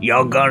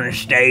 Y'all gonna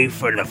stay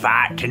for the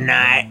fight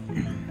tonight?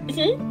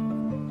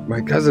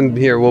 My cousin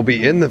here will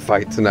be in the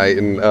fight tonight,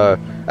 and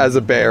as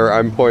a bear,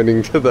 I'm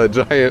pointing to the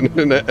giant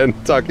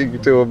and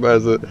talking to him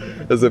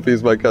as if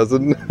he's my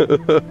cousin.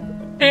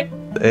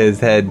 His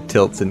head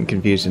tilts in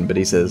confusion, but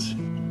he says,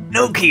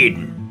 No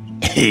kidding.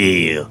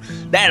 Hell,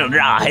 that'll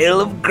draw a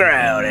hell of a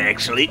crowd,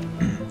 actually.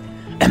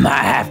 I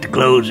might have to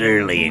close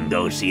early and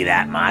go see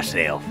that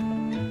myself.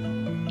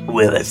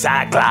 Well, the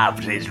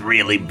Cyclops is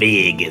really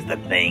big is the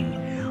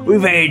thing.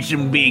 We've had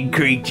some big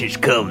creatures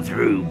come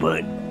through,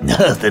 but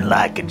nothing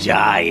like a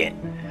giant.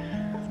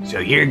 So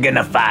you're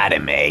gonna fight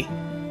him, eh?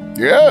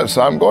 Yes,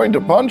 I'm going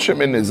to punch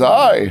him in his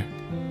eye.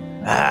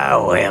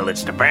 Ah, well,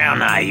 it's the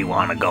brown eye you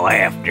want to go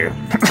after.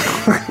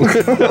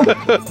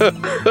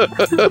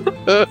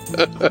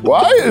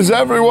 Why is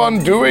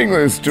everyone doing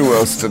this to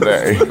us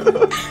today?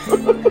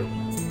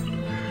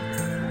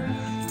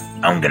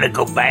 I'm gonna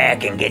go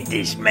back and get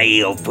this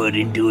mail put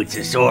into its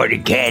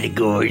assorted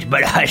categories,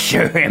 but I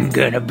sure am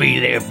gonna be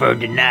there for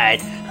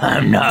tonight.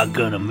 I'm not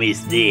gonna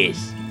miss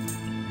this.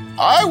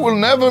 I will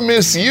never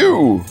miss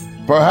you.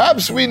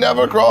 Perhaps we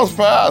never cross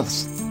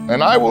paths,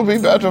 and I will be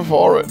better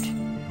for it.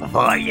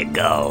 Before you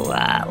go,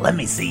 let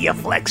me see your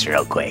flex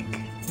real quick.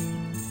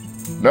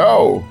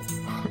 No.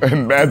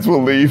 And Mads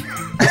will leave.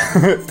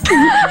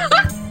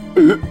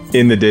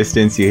 in the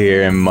distance you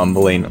hear him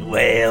mumbling,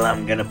 Well,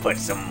 I'm gonna put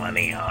some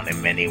money on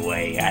him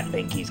anyway. I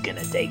think he's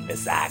gonna take the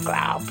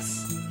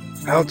Cyclops.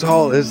 How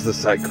tall is the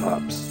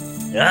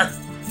Cyclops? Huh?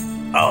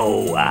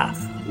 Oh,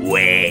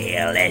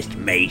 well,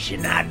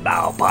 estimation I'd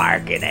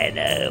ballpark it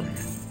at,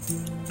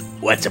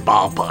 what's a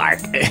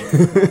ballpark?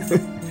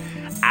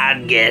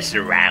 I'd guess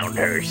around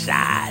her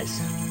size.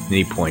 and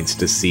he points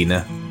to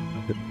Cena.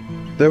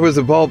 There was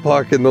a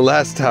ballpark in the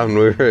last town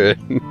we were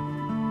in.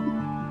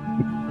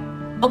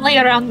 Only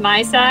around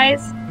my size?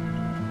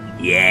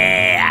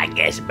 Yeah, I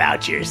guess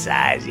about your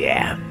size,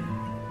 yeah.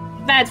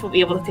 Mads will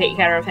be able to take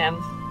care of him.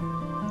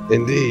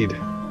 Indeed.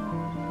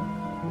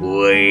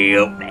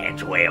 Well,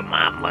 that's where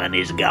my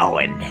money's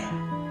going.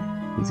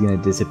 He's gonna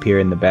disappear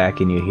in the back,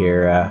 and you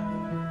hear,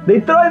 They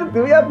try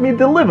to have me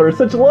deliver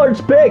such a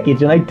large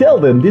package, and I tell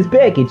them this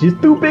package is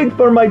too big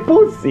for my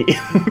pussy.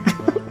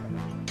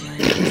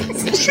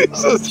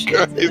 Jesus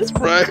Christ,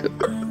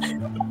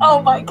 Brian.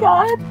 Oh my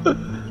god.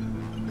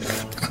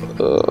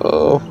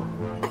 Oh.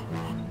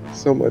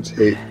 So much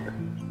hate.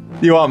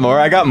 You want more?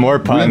 I got more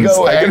puns.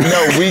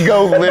 We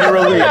go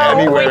literally No,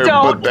 we anywhere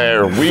don't. but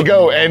there. We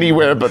go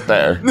anywhere but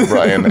there,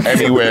 Brian.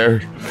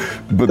 Anywhere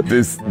but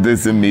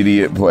this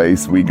immediate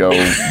place. We go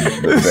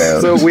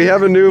there. So we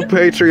have a new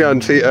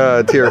Patreon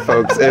tier,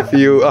 folks. If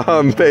you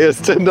pay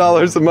us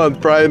 $10 a month,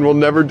 Brian will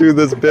never do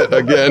this bit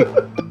again.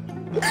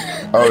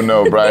 Oh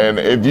no, Brian.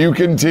 If you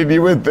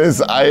continue with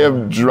this, I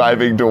am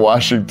driving to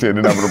Washington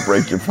and I'm gonna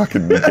break your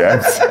fucking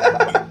kneecaps.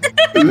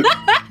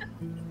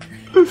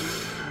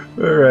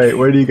 All right,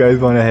 where do you guys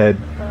want to head?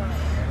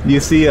 You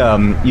see a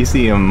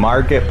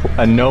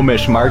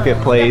gnomish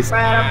marketplace.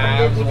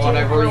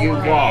 Whatever you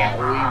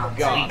want.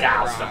 We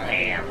got some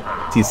ham.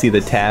 You see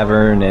the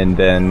tavern, and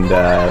then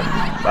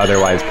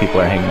otherwise people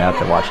are hanging out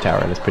at the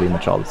watchtower. That's pretty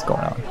much all that's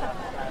going on.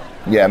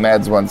 Yeah,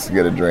 Mads wants to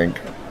get a drink.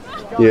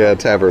 Yeah,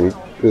 tavern is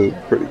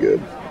pretty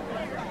good.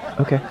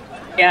 Okay.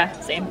 Yeah,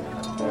 same.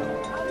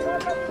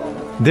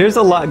 There's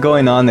a lot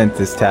going on at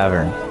this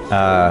tavern.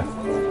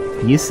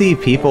 You see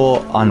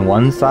people on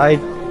one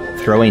side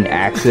throwing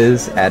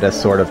axes at a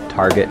sort of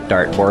target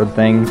dartboard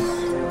thing.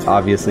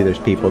 Obviously, there's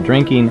people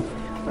drinking.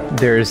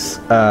 There's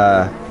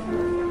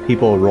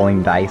people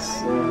rolling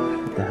dice.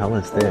 What the hell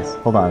is this?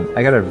 Hold on,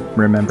 I gotta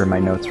remember my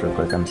notes real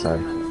quick. I'm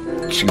sorry.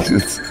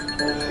 Jesus.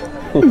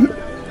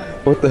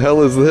 What the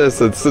hell is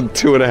this? It's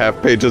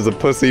 2.5 pages of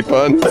pussy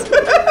puns.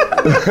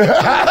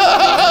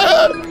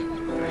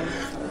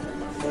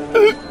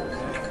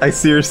 I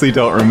seriously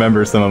don't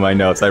remember some of my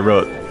notes. I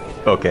wrote,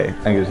 okay,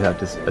 I'm gonna have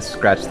to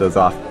scratch those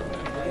off.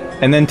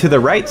 And then to the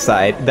right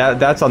side,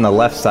 that's on the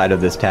left side of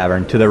this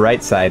tavern. To the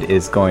right side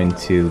is going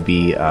to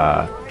be,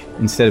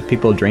 instead of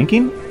people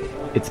drinking,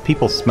 it's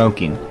people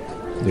smoking.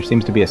 There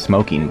seems to be a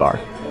smoking bar.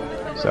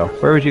 So,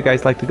 where would you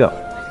guys like to go?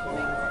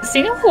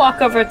 Cena will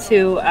walk over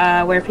to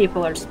where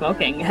people are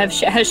smoking.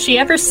 Has she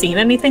ever seen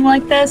anything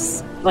like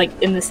this? Like,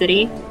 in the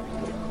city?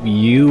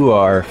 You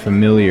are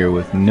familiar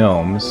with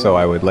gnomes, so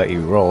I would let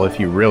you roll if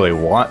you really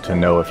want to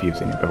know if you've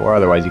seen it before.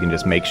 Otherwise, you can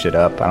just make shit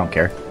up. I don't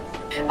care.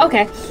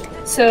 Okay.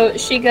 So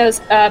she goes,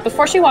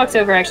 before she walks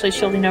over, actually,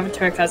 she'll lean over to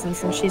her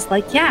cousins and she's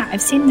like, yeah,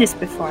 I've seen this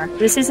before.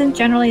 This isn't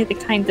generally the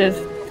kind of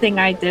thing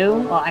I do.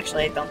 Well,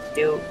 actually, I don't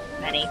do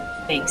many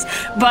things.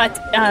 But,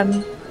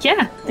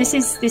 yeah, this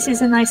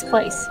is a nice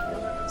place.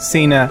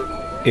 Cena,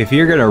 if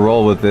you're gonna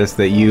roll with this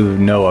that you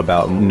know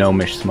about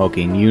gnomish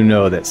smoking, you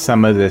know that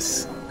some of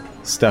this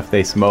stuff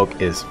they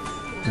smoke is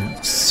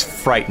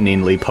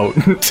frighteningly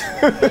potent.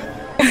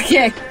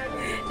 Okay.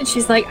 And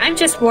she's like, I'm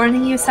just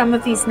warning you, some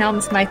of these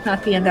gnomes might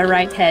not be in their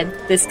right head.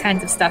 This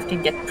kind of stuff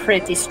can get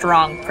pretty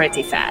strong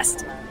pretty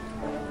fast.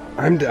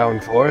 I'm down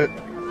for it.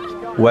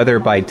 Whether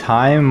by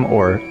time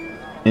or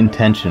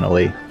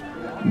intentionally,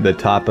 the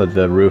top of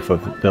the roof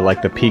of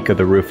the peak of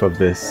the roof of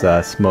this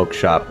smoke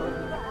shop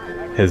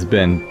has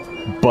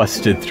been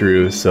busted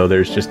through, so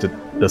there's just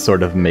a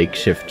sort of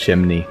makeshift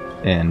chimney.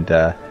 And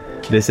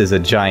this is a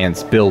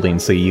giant's building,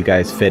 so you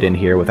guys fit in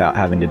here without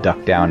having to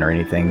duck down or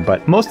anything.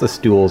 But most of the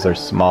stools are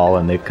small,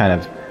 and they've kind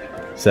of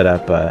set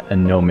up a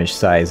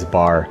gnomish-sized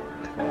bar.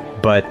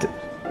 But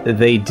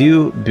they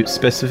do,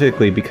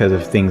 specifically because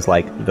of things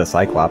like the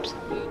Cyclops,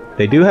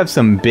 they do have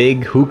some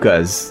big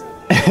hookahs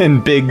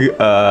and big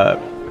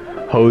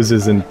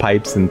hoses and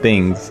pipes and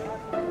things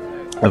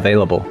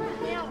available.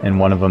 And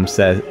one of them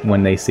says,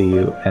 when they see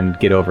you and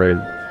get over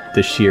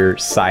the sheer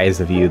size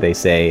of you, they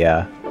say,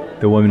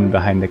 the woman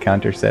behind the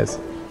counter says,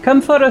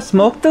 "Come for a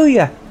smoke, do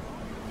ya?"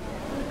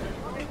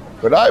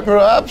 Could I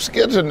perhaps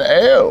get an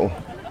ale?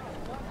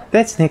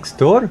 That's next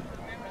door.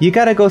 You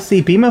gotta go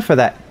see Bima for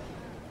that.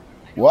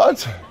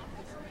 What?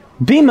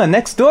 Bima,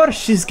 next door.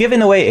 She's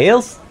giving away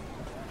ales.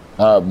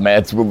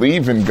 Mads will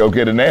leave and go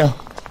get an ale.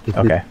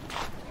 Okay.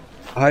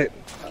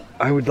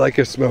 I would like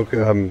a smoke.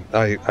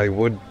 I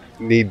would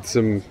need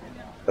some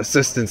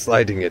assistance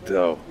lighting it,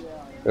 though.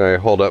 And I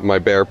hold up my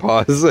bare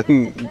paws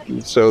and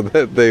show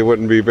that they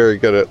wouldn't be very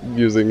good at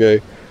using a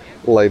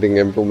lighting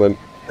implement.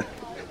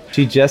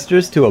 She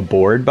gestures to a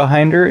board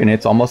behind her, and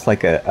it's almost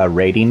like a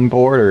rating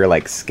board or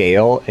like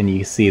scale, and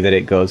you see that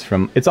it goes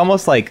from... It's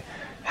almost like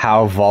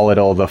how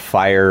volatile the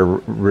fire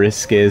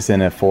risk is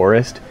in a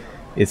forest.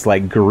 It's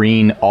like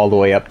green all the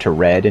way up to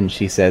red, and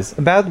she says,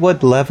 "About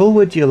what level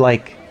would you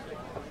like?"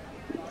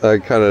 I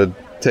kind of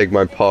take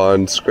my paw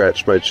and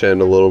scratch my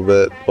chin a little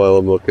bit while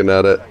I'm looking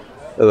at it,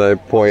 and I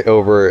point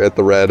over at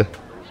the red.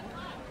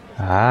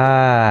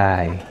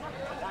 Aye.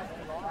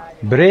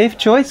 Brave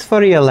choice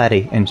for you,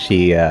 laddie. And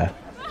she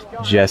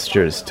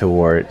gestures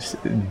towards,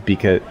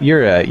 because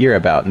you're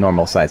about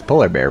normal sized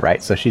polar bear,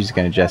 right? So she's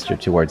going to gesture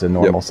towards a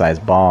normal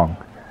sized bong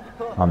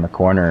on the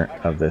corner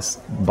of this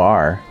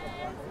bar,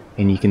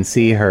 and you can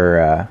see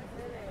her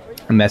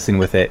messing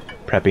with it,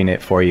 prepping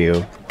it for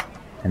you,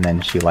 and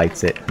then she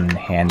lights it and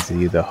hands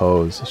you the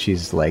hose.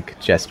 She's like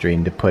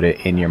gesturing to put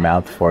it in your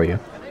mouth for you.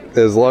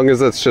 As long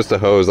as it's just a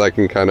hose, I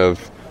can kind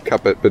of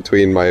cup it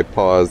between my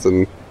paws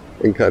and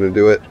kind of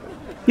do it.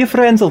 Your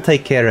friends will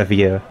take care of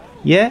you,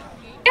 yeah?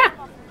 Yeah.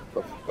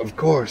 Of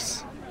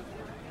course.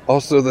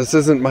 Also, this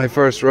isn't my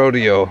first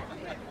rodeo.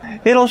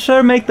 It'll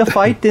sure make the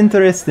fight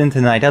interesting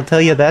tonight, I'll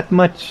tell you that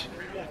much.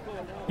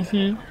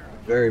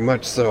 Very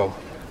much so.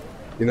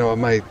 You know,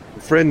 my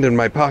friend in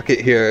my pocket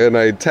here, and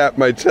I tap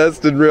my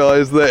chest and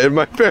realize that in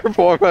my bear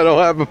form I don't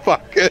have a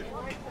pocket.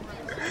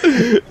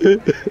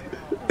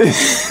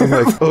 I'm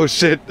like, oh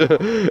shit.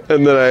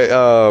 And then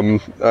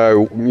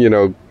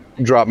I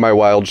drop my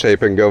wild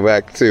shape and go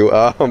back to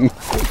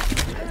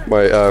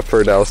my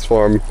Ferdoust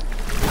form.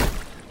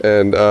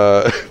 And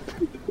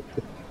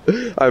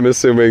I'm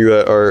assuming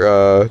that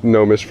our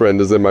gnomish friend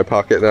is in my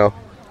pocket now.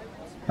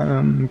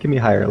 Give me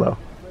high or low.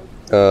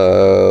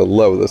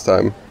 Low this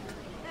time.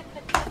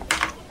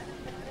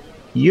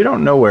 You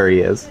don't know where he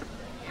is.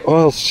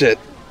 Well, shit.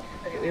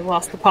 We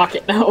lost the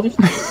pocket now.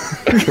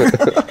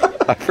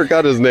 I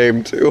forgot his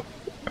name, too.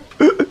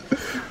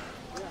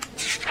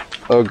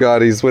 Oh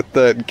god, he's with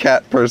that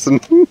cat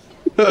person.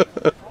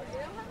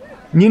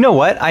 You know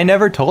what? I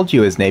never told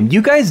you his name.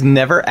 You guys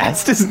never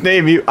asked his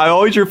name. I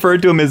always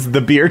referred to him as the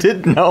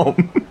bearded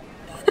gnome.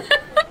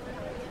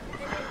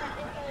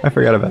 I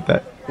forgot about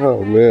that.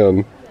 Oh,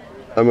 man.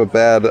 I'm a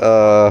bad,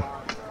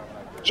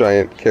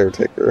 giant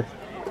caretaker.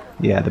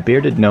 Yeah, the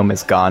bearded gnome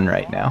is gone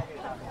right now.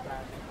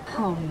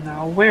 Oh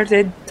no, where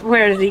did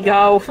he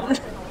go?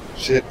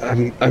 Shit,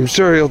 I'm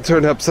sure he'll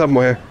turn up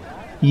somewhere.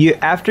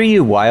 After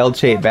you wild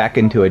shape back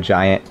into a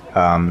giant,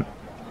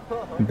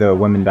 the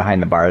woman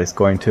behind the bar is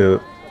going to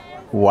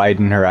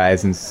widen her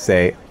eyes and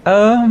say,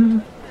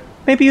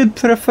 maybe you'd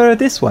prefer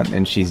this one.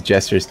 And she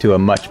gestures to a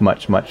much,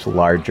 much, much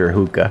larger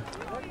hookah.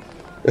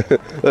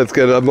 That's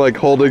good. I'm like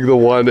holding the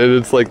one and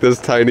it's like this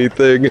tiny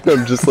thing. And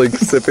I'm just like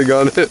sipping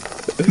on it.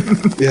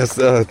 Yes,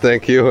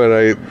 thank you. And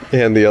I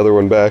hand the other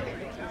one back.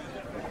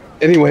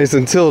 Anyways,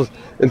 until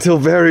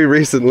very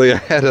recently, I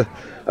had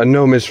a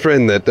gnomish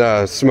friend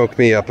that smoked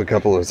me up a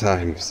couple of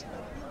times.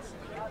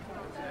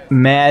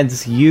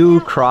 Mads,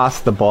 you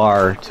cross the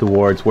bar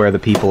towards where the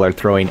people are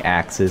throwing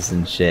axes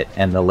and shit,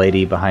 and the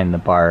lady behind the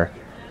bar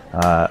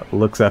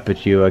looks up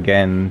at you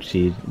again.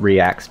 She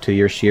reacts to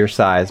your sheer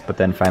size, but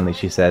then finally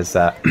she says,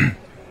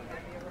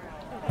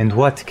 "And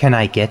what can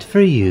I get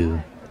for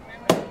you?"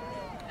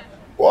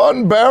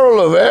 1 barrel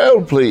of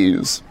ale,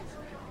 please.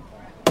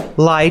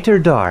 Light or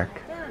dark?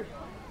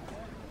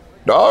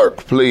 Dark,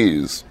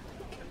 please.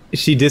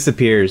 She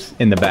disappears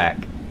in the back,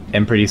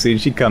 and pretty soon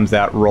she comes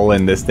out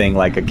rolling this thing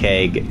like a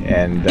keg,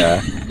 and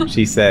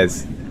she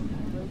says,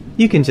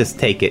 "You can just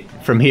take it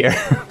from here."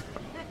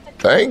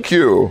 Thank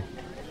you.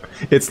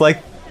 It's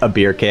like a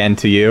beer can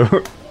to you.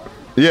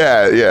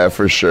 Yeah,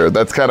 for sure.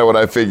 That's kind of what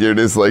I figured,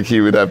 is like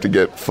he would have to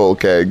get full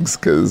kegs,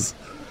 because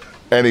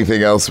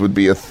anything else would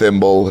be a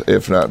thimble,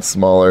 if not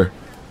smaller.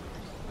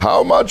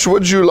 How much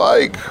would you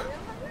like?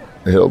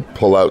 He'll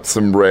pull out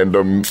some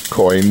random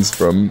coins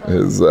from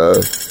his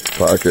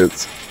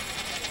pockets.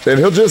 And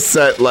he'll just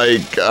set,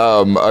 like,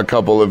 a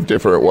couple of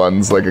different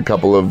ones, like a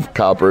couple of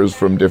coppers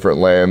from different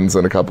lands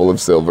and a couple of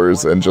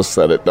silvers, and just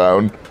set it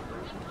down.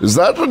 Is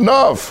that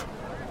enough?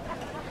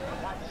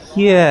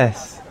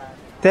 Yes,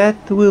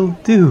 that will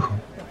do.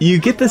 You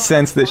get the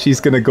sense that she's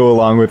going to go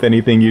along with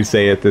anything you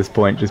say at this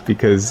point just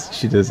because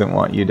she doesn't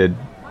want you to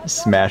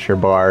smash her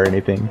bar or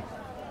anything.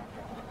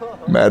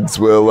 Mads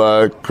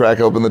will crack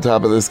open the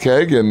top of this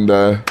keg and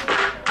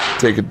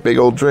take a big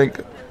old drink.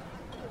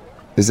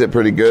 Is it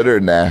pretty good or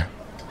nah?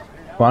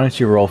 Why don't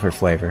you roll for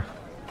flavor?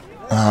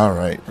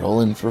 Alright,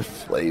 rolling for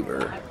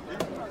flavor.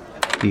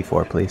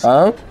 D4, please.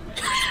 Huh?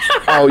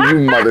 Oh, you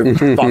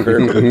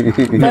motherfucker.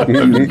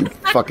 You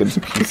fucking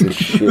piece of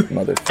shit,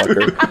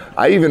 motherfucker.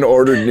 I even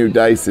ordered new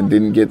dice and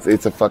didn't get...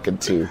 It's a fucking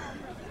 2.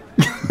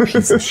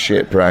 Piece of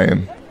shit,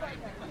 Brian.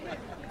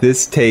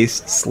 This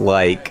tastes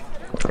like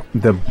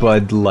the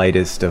Bud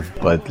Lightest of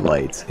Bud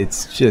Lights.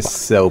 It's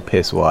just so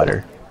piss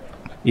water.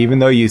 Even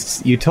though you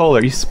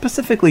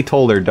specifically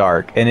told her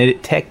dark, and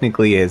it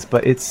technically is,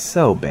 but it's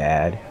so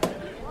bad.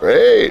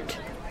 Great.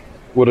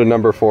 Would a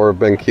number 4 have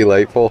been Key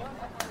Lightful?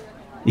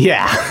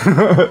 Yeah.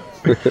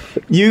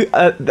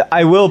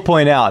 I will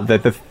point out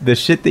that the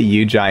shit that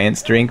you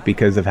giants drink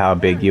because of how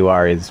big you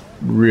are is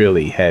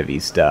really heavy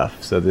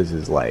stuff. So this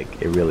is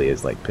like, it really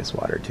is like piss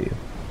water to you.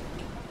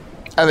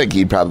 I think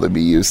he'd probably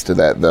be used to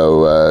that,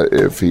 though,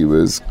 if he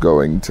was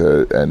going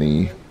to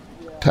any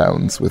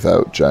towns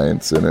without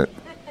giants in it.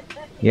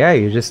 Yeah,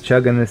 you're just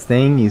chugging this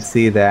thing. You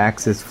see the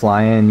axes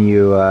flying.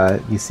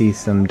 You see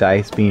some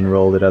dice being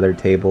rolled at other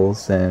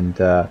tables, and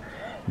the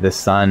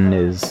sun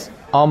is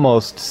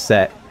almost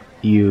set.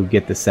 You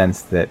get the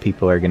sense that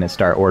people are going to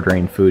start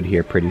ordering food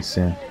here pretty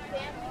soon.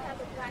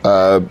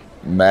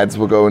 Mads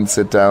will go and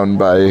sit down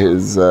by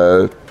his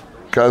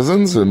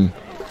cousins and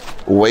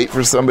wait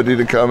for somebody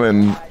to come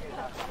and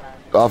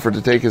offer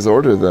to take his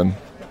order then.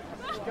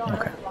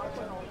 Okay.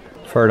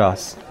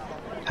 Ferdos,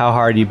 how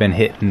hard you been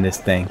hitting this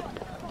thing?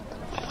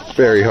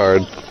 Very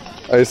hard.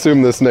 I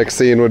assume this next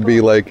scene would be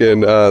like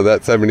in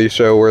that 70s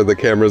show where the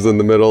camera's in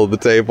the middle of the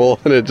table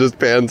and it just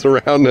pans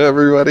around to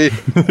everybody.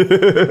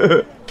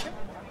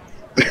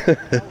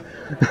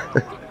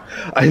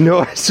 I know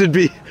I should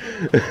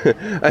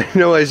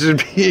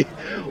be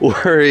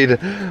worried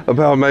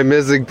about my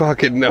missing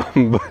pocket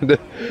gnome, but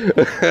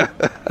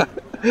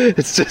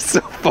it's just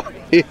so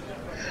funny.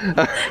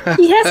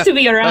 He has to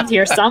be around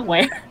here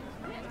somewhere.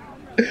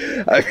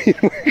 I mean,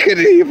 where could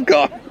he have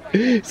gone?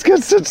 He's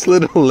got such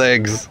little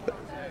legs.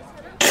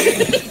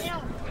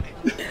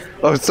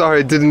 Oh,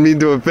 sorry, didn't mean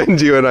to offend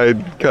you, and I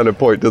kind of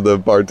point to the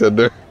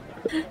bartender.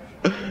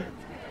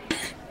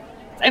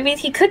 I mean,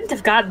 he couldn't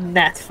have gotten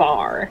that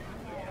far.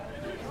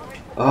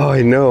 Oh,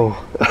 I know.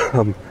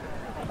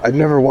 I've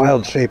never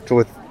wild-shaped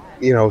with,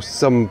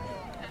 some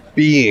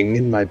being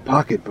in my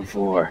pocket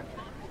before.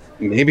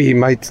 Maybe he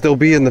might still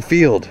be in the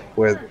field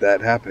where that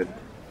happened.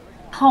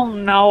 Oh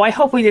no, I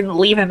hope we didn't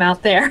leave him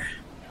out there.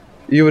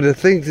 You would have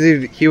think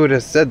he would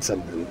have said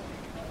something.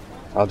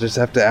 I'll just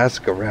have to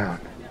ask around.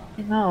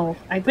 No,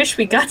 I wish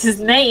we got his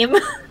name.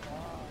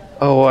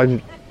 Oh,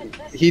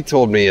 he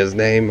told me his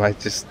name. I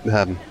just,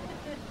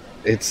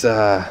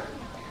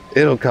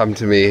 it'll come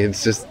to me.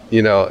 It's just,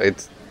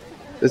 it's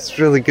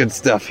really good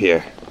stuff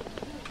here.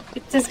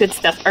 It is good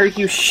stuff. Are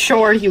you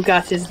sure you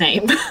got his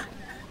name?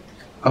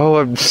 Oh,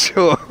 I'm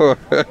sure.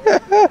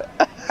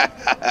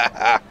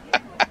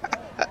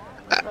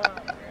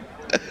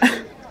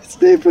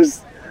 His name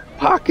was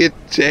Pocket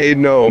J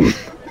Gnome.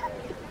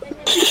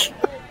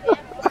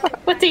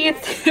 What do you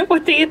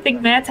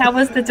think, Matt? How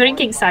was the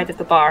drinking side of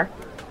the bar?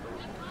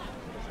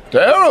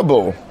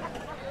 Terrible.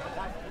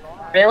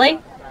 Really?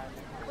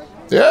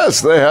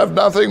 Yes, they have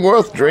nothing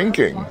worth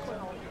drinking.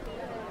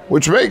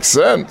 Which makes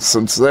sense,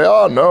 since they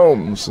are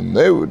gnomes, and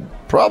they would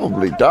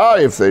probably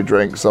die if they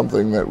drank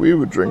something that we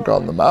would drink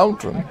on the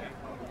mountain.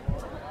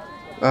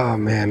 Oh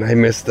man, I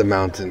miss the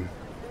mountain.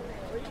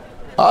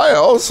 I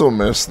also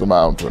miss the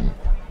mountain.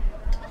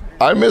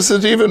 I miss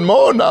it even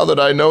more now that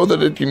I know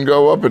that it can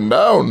go up and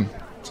down.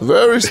 It's a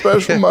very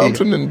special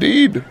mountain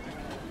indeed.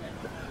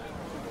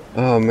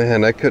 Oh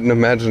man, I couldn't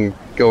imagine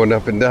going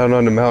up and down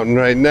on a mountain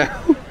right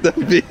now.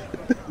 That'd be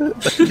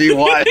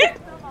wild.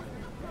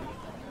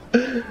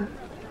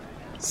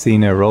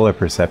 Cena, roll a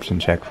perception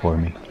check for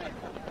me.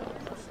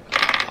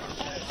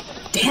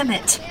 Damn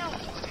it.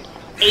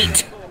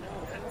 8.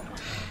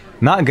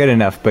 Not good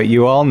enough, but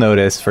you all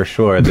notice for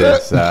sure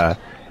this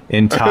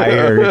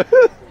entire...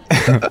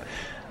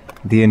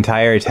 the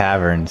entire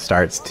tavern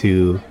starts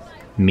to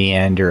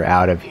meander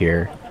out of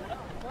here.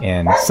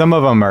 And some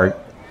of them are...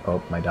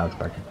 Oh, my dog's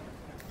barking.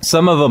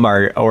 Some of them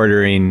are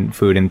ordering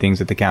food and things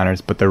at the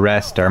counters, but the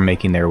rest are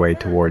making their way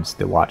towards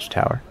the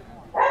watchtower.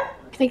 I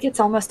think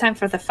it's almost time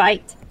for the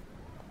fight.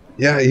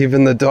 Yeah,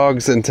 even the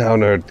dogs in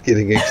town are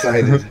getting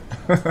excited.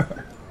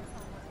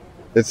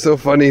 It's so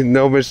funny,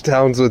 gnomish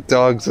towns with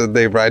dogs, and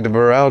they ride them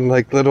around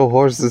like little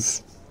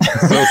horses.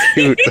 So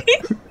cute.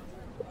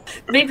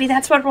 Maybe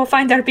that's where we'll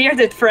find our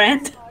bearded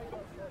friend.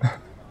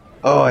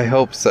 Oh, I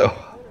hope so.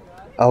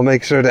 I'll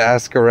make sure to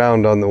ask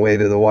around on the way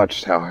to the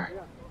watchtower.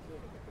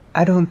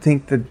 I don't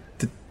think the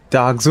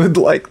dogs would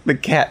like the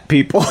cat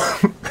people.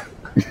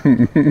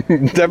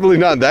 Definitely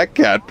not that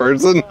cat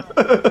person.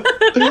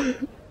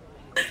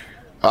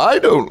 I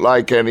don't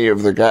like any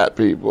of the cat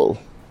people.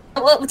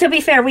 Well, to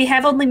be fair, we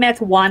have only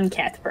met one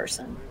cat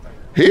person.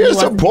 He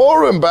is a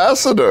poor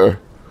ambassador.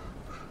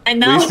 I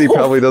know. At least he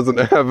probably doesn't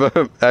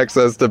have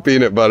access to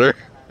peanut butter.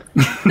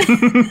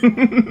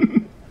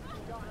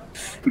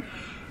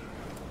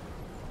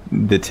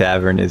 The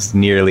tavern is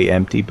nearly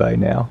empty by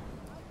now.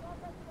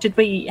 Should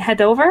we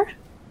head over?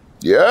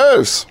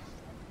 Yes.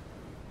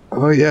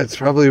 Oh yeah, it's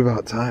probably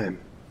about time.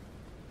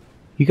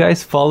 You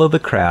guys follow the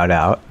crowd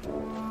out,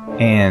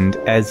 and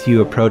as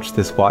you approach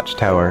this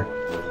watchtower,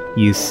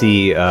 you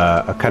see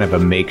a kind of a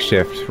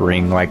makeshift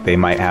ring like they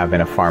might have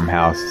in a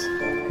farmhouse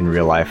in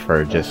real life,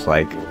 or just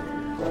like,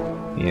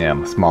 you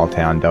know, small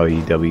town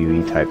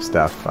WWE type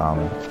stuff.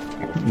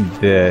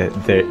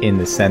 In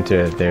the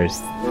center,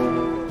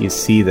 you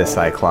see the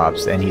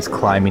Cyclops, and he's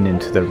climbing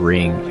into the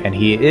ring, and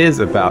he is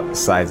about the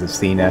size of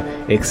Cena,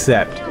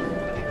 except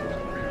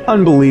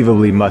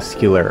unbelievably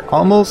muscular,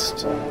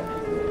 almost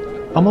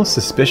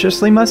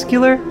suspiciously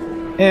muscular,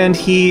 and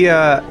he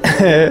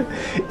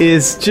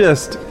is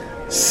just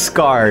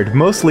scarred,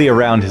 mostly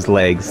around his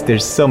legs.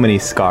 There's so many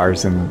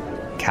scars and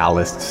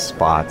calloused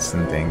spots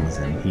and things,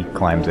 and he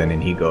climbs in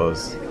and he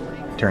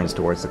turns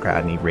towards the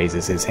crowd, and he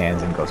raises his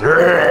hands and goes,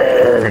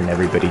 "Rrr!" and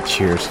everybody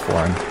cheers for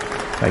him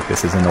like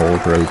this is an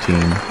old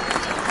routine.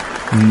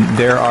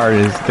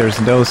 There's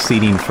no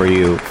seating for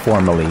you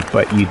formally,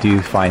 but you do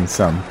find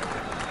some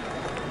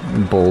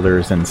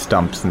boulders and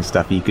stumps and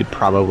stuff you could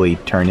probably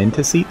turn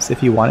into seats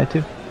if you wanted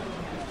to.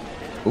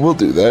 We'll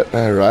do that.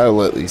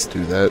 I'll at least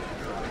do that.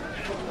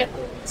 Yep,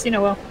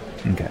 Cena will.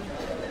 Okay.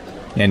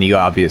 And you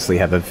obviously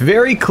have a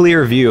very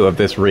clear view of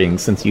this ring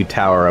since you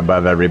tower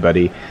above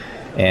everybody.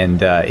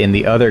 And in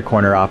the other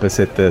corner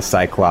opposite the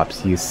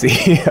Cyclops, you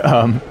see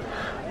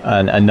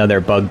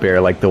another bugbear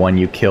like the one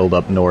you killed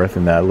up north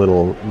in that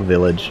little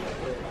village.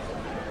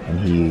 And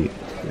he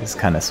is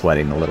kind of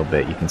sweating a little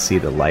bit. You can see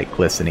the light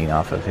glistening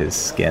off of his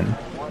skin.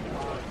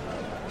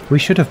 We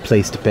should have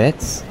placed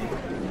bets.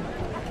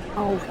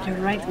 Oh, you're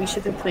right. We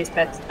should have placed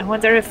bets. I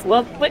wonder if,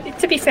 well,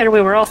 to be fair,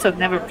 we were also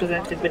never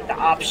presented with the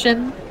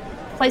option of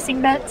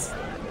placing bets.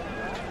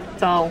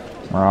 So.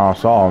 Well, I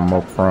saw them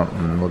up front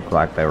and looked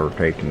like they were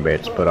taking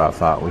bets, but I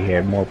thought we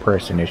had more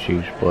pressing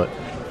issues, but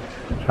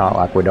it's not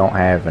like we don't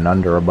have an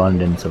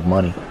underabundance of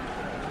money.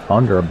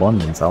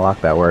 Underabundance, I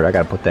like that word. I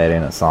gotta put that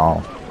in a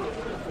song.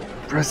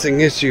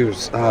 Pressing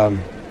issues.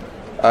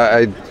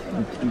 I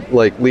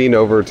like lean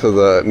over to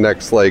the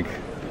next like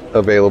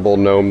available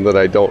gnome that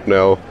I don't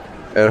know,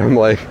 and I'm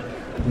like,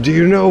 "Do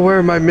you know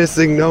where my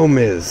missing gnome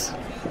is?"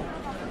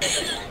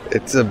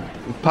 It's a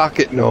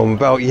pocket gnome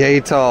about yay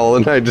tall,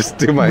 and I just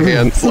do my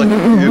hands like,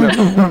 you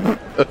know.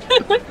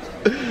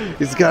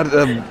 He's got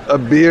a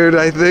beard,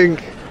 I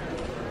think.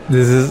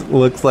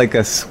 Looks like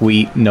a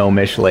sweet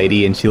gnomish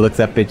lady, and she looks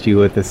up at you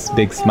with this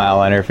big smile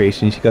on her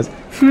face, and she goes,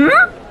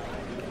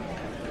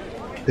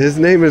 His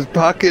name is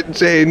Pocket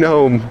J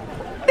Gnome.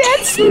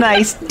 That's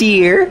nice,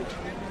 dear.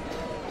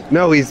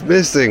 No, he's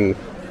missing.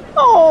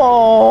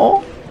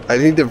 Oh, I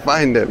need to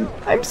find him.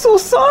 I'm so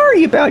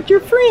sorry about your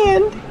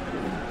friend.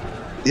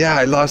 Yeah,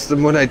 I lost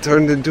him when I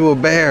turned into a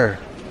bear.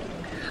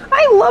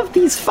 I love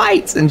these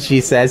fights. And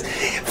she says,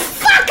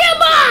 fuck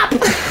him up!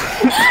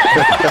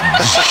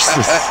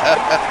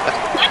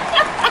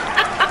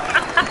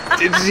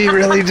 Did she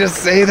really just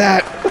say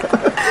that?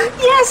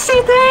 Yes,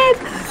 she did!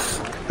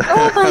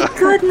 Oh my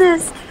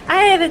goodness!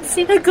 I haven't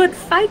seen a good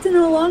fight in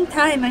a long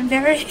time. I'm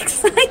very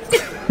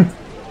excited.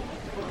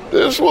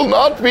 This will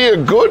not be a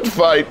good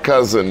fight,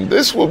 cousin.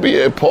 This will be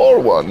a poor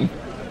one.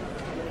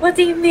 What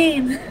do you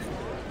mean?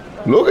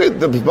 Look at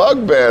the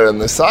bugbear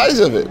and the size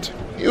of it.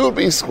 You'll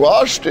be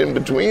squashed in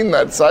between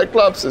that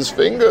Cyclops'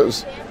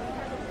 fingers.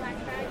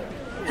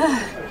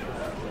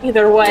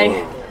 Either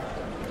way,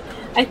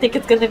 I think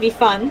it's gonna be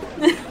fun.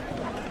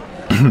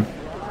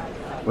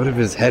 What if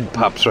his head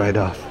pops right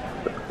off?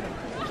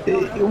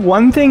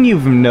 One thing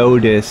you've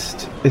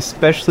noticed,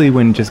 especially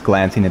when just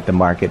glancing at the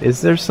market,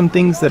 is there's some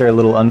things that are a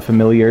little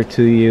unfamiliar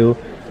to you,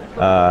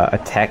 a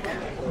tech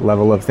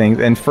level of things.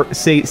 And for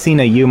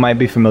Cena, you might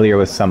be familiar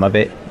with some of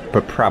it,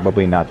 but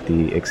probably not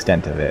the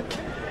extent of it.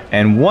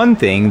 And one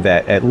thing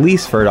that at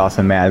least Ferdos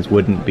and Mads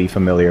wouldn't be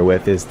familiar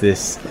with is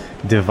this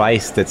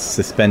device that's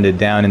suspended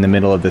down in the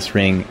middle of this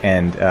ring,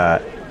 and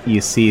you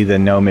see the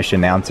gnomish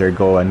announcer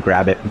go and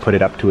grab it and put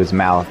it up to his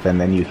mouth, and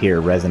then you hear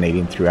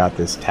resonating throughout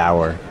this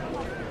tower.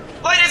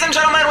 Ladies and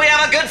gentlemen, we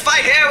have a good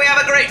fight here. We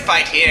have a great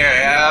fight here.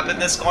 Up in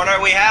this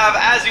corner, we have,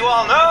 as you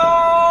all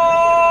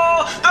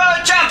know,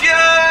 the champion!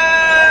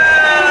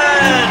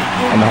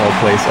 And the whole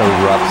place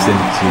erupts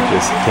into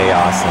just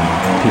chaos and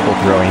people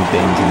throwing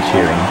things and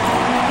cheering.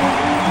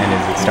 And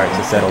as it starts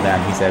to settle down,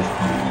 he says,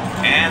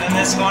 and in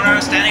this corner,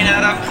 standing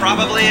at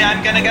probably,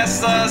 I'm gonna guess,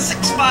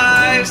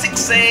 6'5",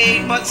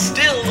 6'8", but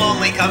still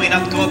only coming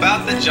up to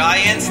about the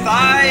giant's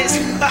thighs.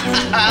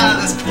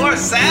 This poor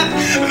sap,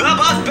 the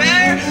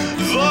bugbear,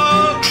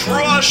 the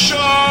Crusher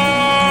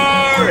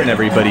and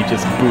everybody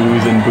just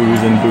boos and boos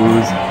and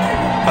boos.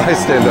 I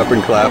stand up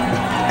and clap.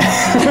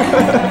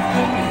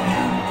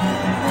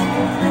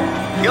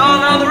 You all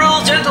know the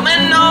rules,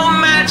 gentlemen. No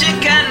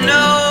magic and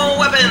no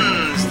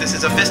weapons. This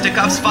is a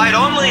fisticuffs fight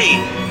only.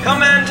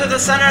 Come into the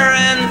center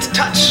and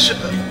touch.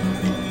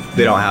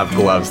 They don't have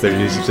gloves. They're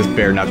just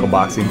bare knuckle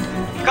boxing.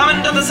 Come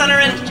into the center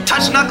and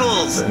touch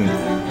knuckles.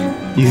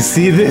 And you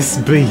see this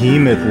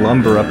behemoth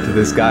lumber up to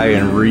this guy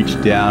and reach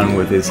down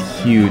with his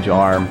huge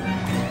arm.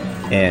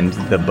 And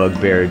the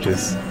bugbear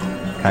just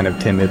kind of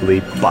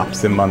timidly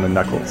bops him on the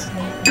knuckles.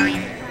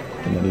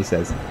 And then he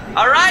says,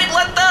 All right,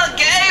 let the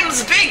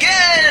games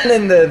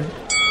begin.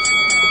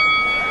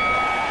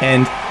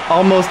 And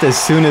almost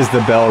as soon as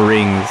the bell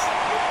rings,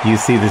 you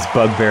see this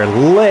bugbear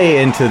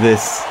lay into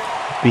this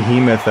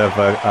behemoth of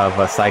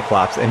a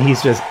cyclops, and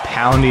he's just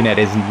pounding at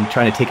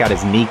trying to take out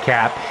his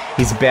kneecap.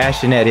 He's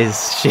bashing at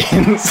his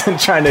shins and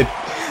trying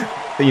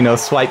to,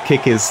 swipe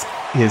kick his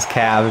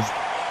calves.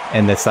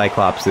 And the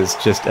cyclops is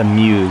just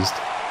amused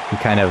and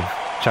kind of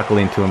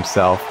chuckling to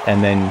himself.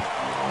 And then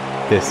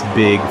this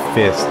big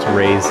fist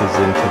raises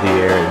into the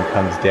air and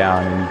comes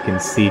down, and you can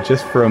see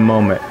just for a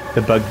moment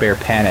the bugbear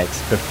panics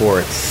before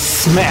it's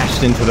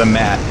smashed into the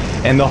mat,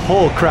 and the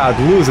whole crowd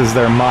loses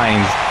their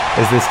minds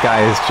as this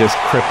guy is just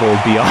crippled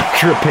beyond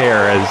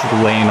repair as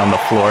laying on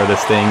the floor of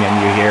this thing, and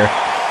you hear,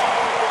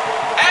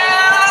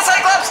 And the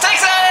Cyclops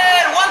takes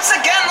it! Once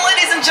again,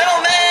 ladies and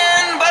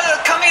gentlemen, but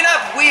coming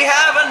up, we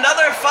have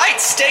another fight.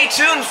 Stay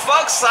tuned,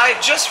 folks. I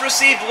just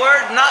received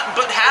word not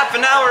but half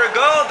an hour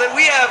ago that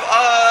we have,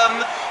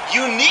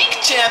 unique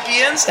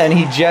champions. and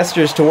he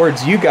gestures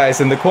towards you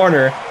guys in the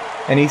corner,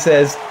 and he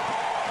says,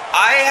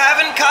 I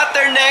haven't caught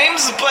their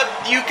names, but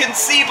you can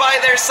see by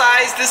their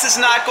size this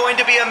is not going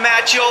to be a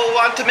match you'll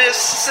want to miss.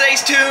 Stay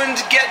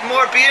tuned, get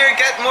more beer,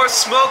 get more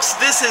smokes.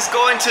 This is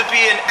going to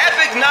be an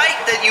epic night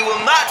that you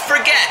will not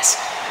forget.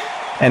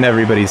 and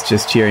everybody's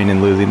just cheering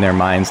and losing their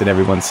minds, and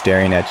everyone's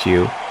staring at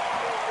you.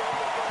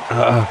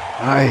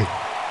 Hi.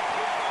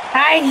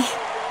 Hi.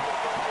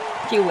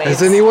 You wait.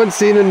 Has anyone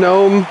seen a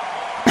gnome?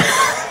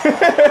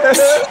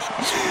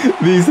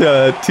 These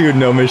two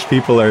gnomish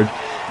people are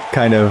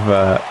kind of,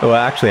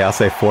 actually I'll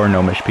say 4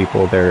 gnomish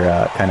people.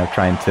 They're kind of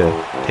trying to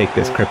take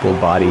this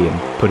crippled body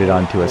and put it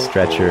onto a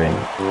stretcher, and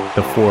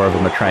the 4 of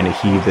them are trying to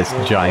heave this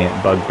giant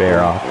bugbear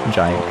off,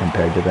 giant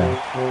compared to them.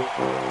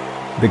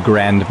 The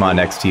grandma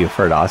next to you,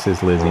 Ferdos,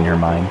 is losing her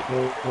mind.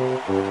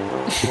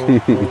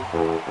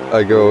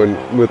 I go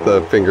and with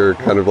the finger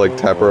kind of like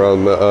tap her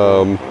on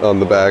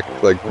the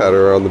back, like pat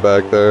her on the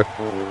back there.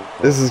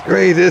 This is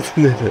great,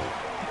 isn't it?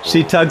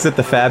 She tugs at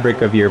the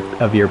fabric of your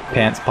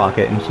pants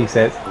pocket, and she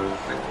says,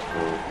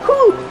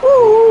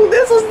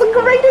 This is the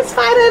greatest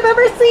fight I've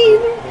ever seen.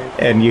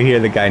 and you hear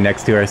the guy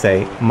next to her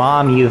say,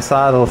 Mom, you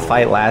saw the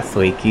fight last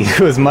week. It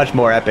was much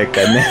more epic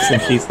than this.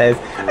 And she says,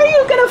 Are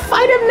you gonna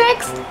fight him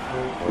next?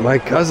 My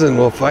cousin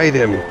will fight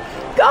him.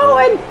 Go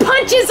and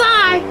punch his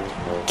eye.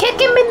 Kick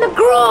him in the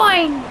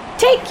groin.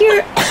 Take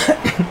your...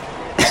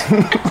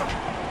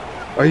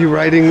 Are you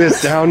writing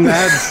this down,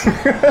 Mads?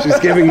 She's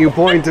giving you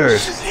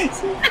pointers.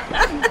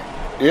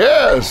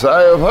 Yes,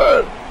 I have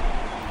heard.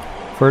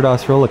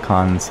 Ferdos, roll a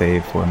con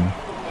save for me.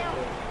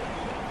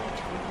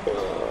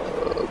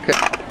 Okay.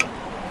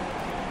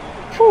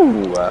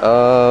 Whew.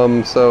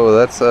 So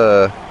that's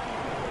a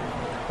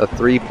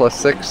 3 plus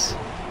 6.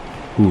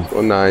 Ooh.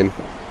 So 9.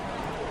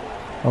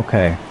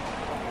 Okay.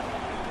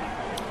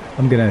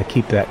 I'm gonna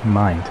keep that in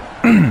mind.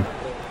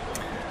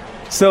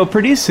 So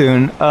pretty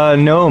soon, a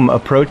gnome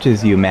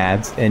approaches you,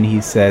 Mads, and he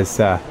says,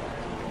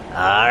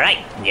 Alright,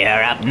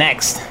 you're up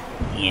next.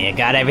 You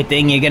got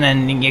everything you're gonna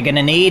need? You're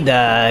gonna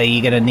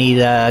need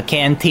a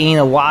canteen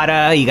of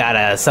water, you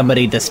got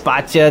somebody to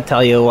spot you,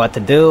 tell you what to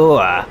do,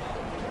 a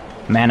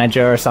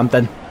manager or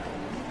something?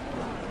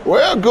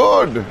 We're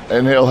good.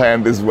 And he'll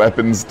hand his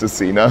weapons to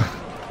Cena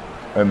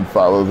and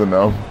follow the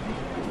gnome.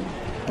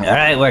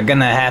 Alright, we're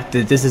gonna have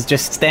to, this is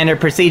just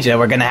standard procedure,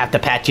 we're gonna have to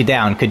pat you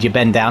down. Could you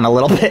bend down a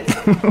little bit?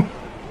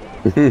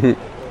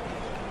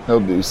 He'll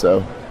do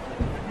so.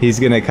 he's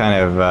gonna kind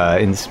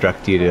of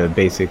instruct you to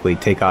basically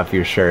take off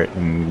your shirt,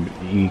 and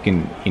you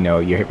can,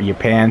 your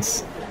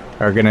pants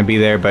are gonna be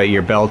there, but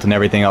your belt and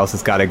everything else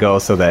has gotta go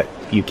so that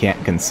you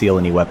can't conceal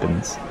any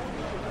weapons.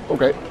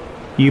 Okay.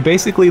 You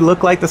basically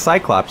look like the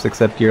Cyclops,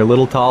 except you're a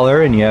little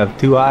taller and you have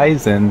 2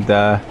 eyes, and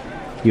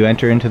you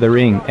enter into the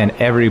ring, and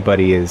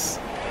everybody is,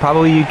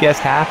 probably you guess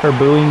half are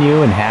booing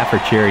you and half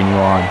are cheering you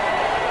on.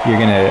 You're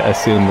gonna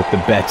assume that the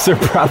bets are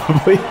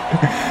probably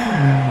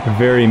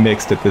very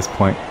mixed at this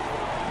point,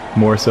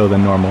 more so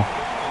than normal.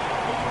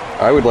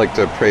 I would like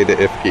to pray to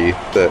Ifki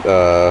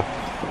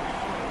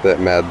that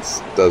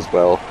Mads does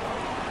well.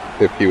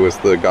 Ifki was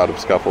the god of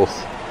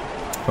scuffles.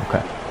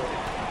 Okay.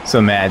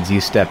 So Mads,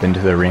 you step into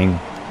the ring.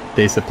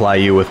 They supply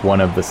you with one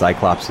of the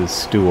Cyclops'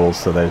 stools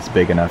so that it's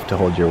big enough to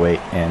hold your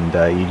weight, and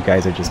you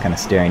guys are just kind of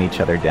staring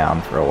each other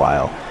down for a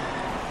while.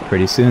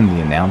 Pretty soon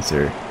the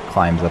announcer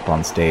climbs up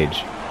on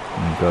stage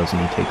and goes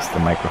and he takes the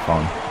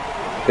microphone.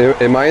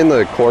 Am I in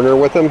the corner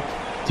with him?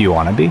 Do you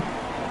want to be?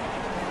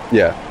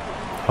 Yeah.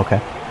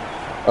 Okay.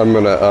 I'm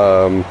gonna,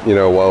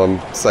 while I'm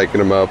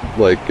psyching him up,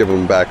 like, give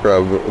him back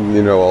rub,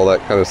 all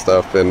that kind of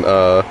stuff, and,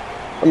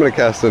 I'm gonna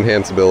cast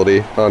Enhance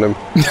Ability on him.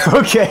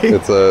 Okay.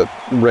 It's a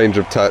range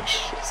of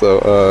touch, so,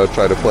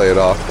 try to play it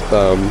off.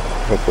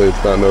 Hopefully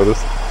it's not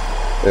noticed.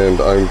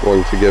 And I'm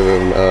going to give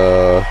him,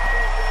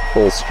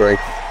 full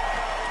strength.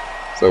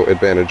 So,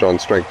 advantage on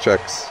strength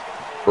checks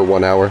for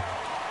 1 hour.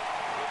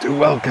 Do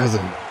well,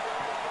 cousin.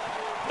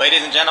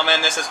 Ladies and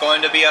gentlemen, this is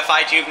going to be a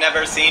fight you've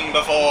never seen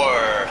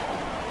before.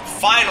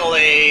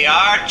 Finally,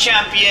 our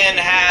champion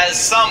has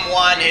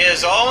someone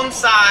his own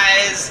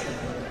size.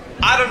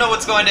 I don't know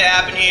what's going to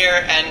happen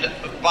here, and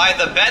by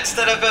the bets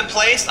that have been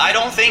placed, I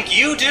don't think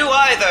you do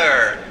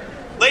either.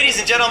 Ladies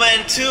and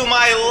gentlemen, to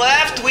my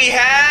left we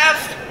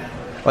have...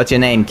 What's your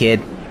name,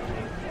 kid?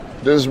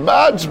 There's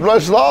Mads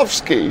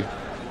Breslovsky.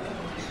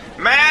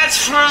 Mads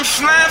from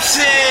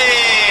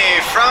Snapsy!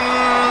 From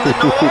the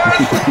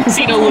north!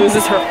 Xena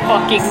loses her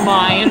fucking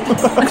mind.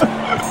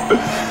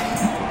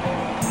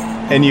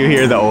 And you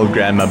hear the old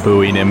grandma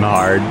booing him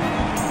hard.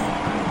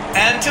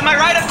 And to my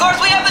right, of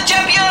course, we have the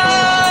champion!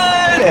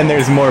 And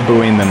there's more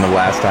booing than the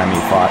last time he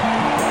fought.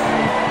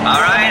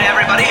 Alright,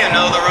 everybody, you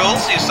know the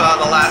rules. You saw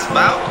the last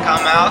bout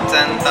come out,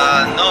 and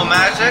no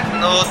magic,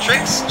 no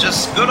tricks,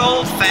 just good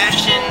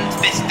old-fashioned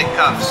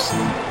fisticuffs.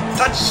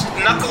 Touch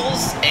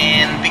knuckles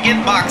and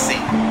begin boxing.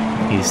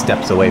 He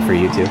steps away for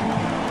you two.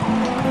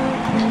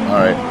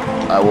 Alright,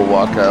 I will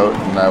walk out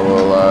and I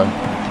will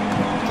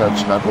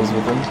touch knuckles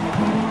with him.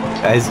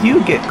 As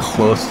you get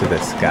close to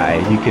this guy,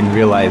 you can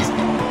realize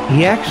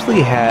he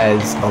actually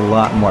has a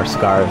lot more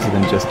scars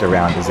than just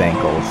around his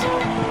ankles.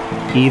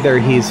 Either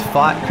he's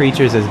fought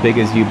creatures as big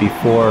as you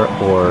before,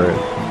 or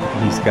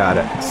he's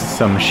got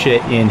some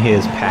shit in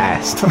his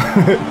past.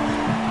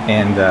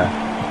 And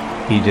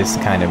he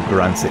just kind of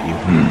grunts at you,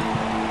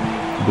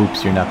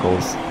 boops your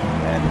knuckles,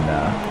 and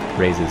then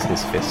raises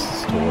his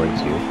fists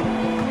towards you.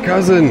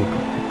 Cousin,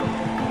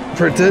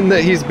 pretend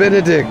that he's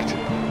Benedict.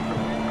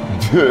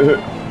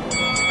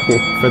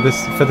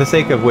 For the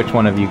sake of which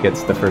one of you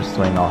gets the first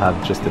swing, I'll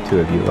have just the two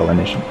of you roll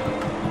initiative.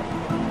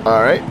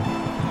 Alright.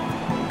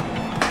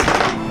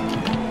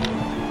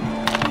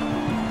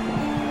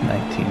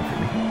 19 for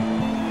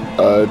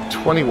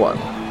me. 21.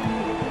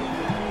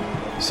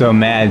 So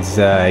Mads,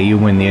 you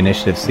win the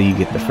initiative, so you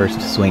get the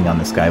first swing on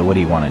this guy. What do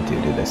you want to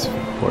do this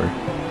for?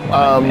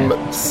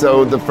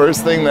 So the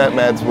first thing that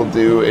Mads will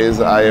do is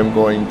I am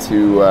going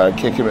to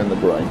kick him in the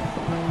groin.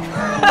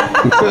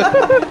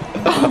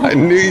 I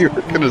knew you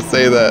were gonna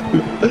say that.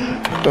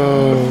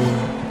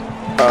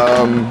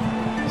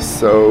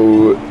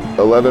 So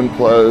 11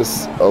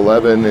 plus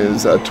 11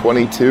 is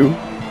 22.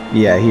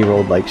 Yeah, he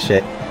rolled like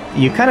shit.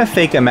 You kind of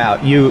fake him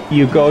out.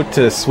 You go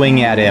to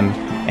swing at him,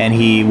 and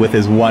he, with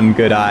his one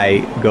good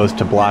eye, goes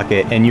to block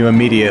it, and you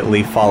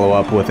immediately follow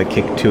up with a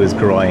kick to his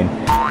groin,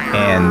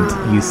 and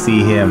you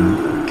see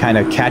him kind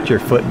of catch your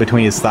foot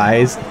between his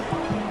thighs,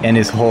 and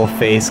his whole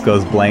face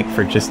goes blank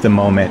for just a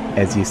moment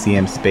as you see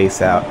him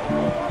space out.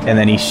 And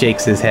then he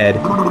shakes his head,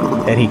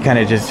 and he kind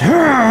of just...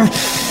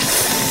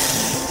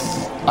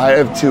 I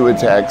have 2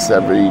 attacks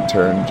every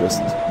turn,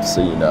 just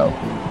so you know.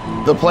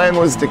 The plan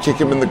was to kick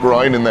him in the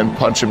groin and then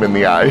punch him in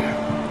the eye.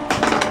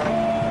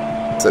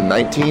 It's a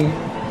 19.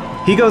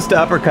 He goes to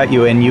uppercut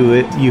you, and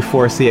you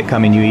foresee it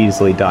coming. You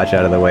easily dodge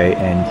out of the way,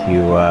 and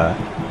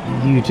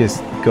you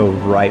just go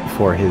right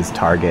for his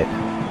target.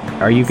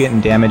 Are you getting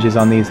damages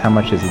on these? How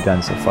much has he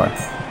done so far?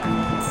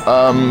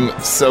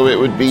 So it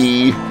would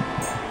be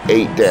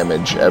 8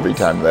 damage every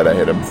time that I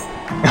hit him.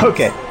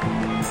 Okay.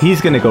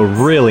 He's gonna go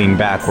reeling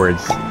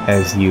backwards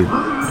as you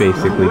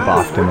basically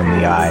boffed him in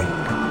the eye.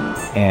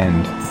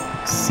 And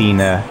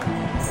Cena,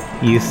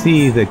 you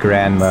see the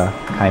grandma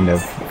kind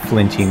of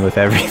flinching with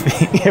every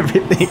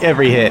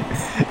hit.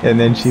 And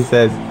then she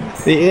says,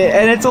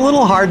 and it's a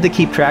little hard to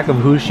keep track of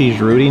who she's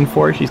rooting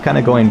for. She's kind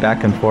of going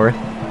back and forth.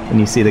 And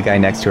you see the guy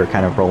next to her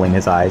kind of rolling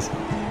his eyes.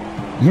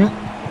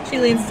 She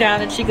leans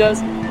down and she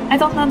goes, I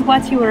don't know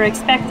what you were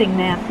expecting,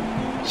 ma'am.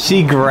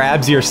 She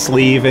grabs your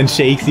sleeve and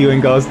shakes you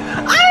and goes,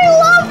 I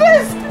love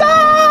this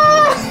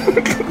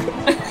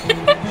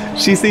stuff!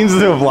 She seems to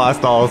have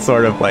lost all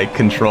sort of like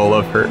control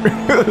of her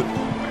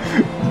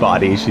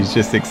body. She's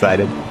just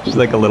excited. She's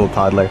like a little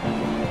toddler.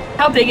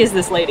 How big is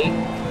this lady?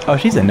 Oh,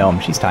 she's a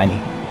gnome. She's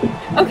tiny.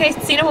 Okay,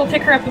 Cena will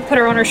pick her up and put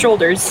her on her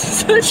shoulders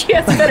so that she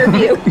has a better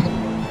view.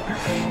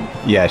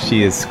 Yeah,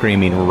 she is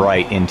screaming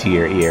right into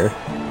your ear.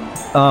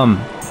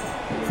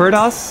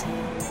 Ferdos?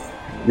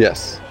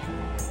 Yes.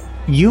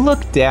 You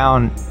look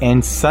down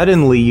and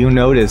suddenly you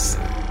notice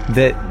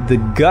that the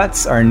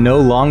guts are no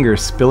longer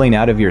spilling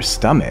out of your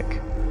stomach.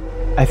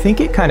 I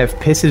think it kind of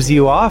pisses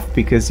you off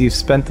because you've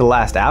spent the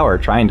last hour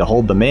trying to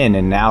hold them in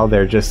and now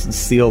they're just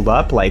sealed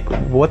up. Like,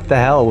 what the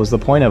hell was the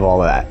point of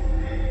all of that?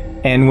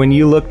 And when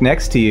you look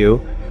next to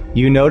you,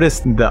 you notice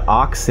the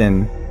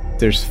oxen.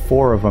 There's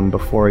 4 of them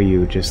before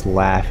you just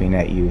laughing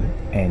at you,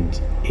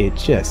 and it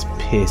just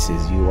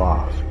pisses you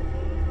off.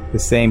 The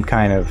same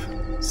kind of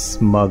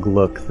smug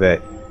look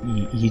that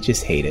you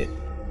just hate it.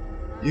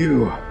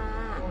 You.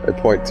 I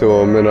point to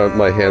him, and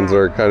my hands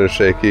are kind of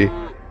shaky.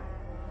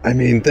 I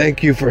mean,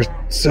 thank you for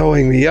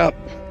sewing me up,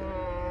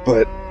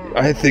 but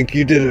I think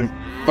you did a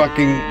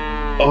fucking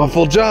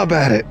awful job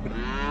at it.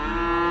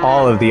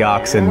 All of the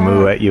oxen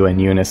moo at you in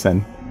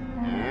unison.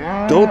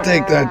 Don't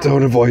take that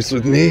tone of voice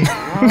with me.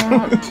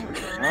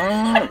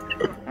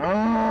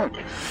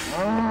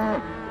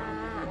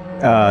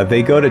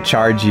 They go to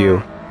charge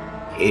you.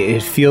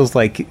 It feels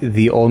like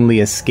the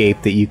only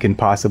escape that you can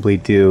possibly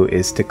do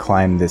is to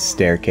climb this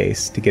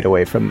staircase to get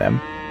away from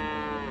them.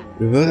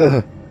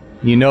 Ugh.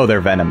 You know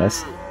they're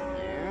venomous.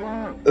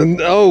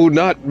 No,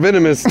 not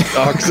venomous,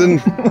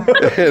 oxen.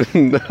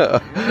 And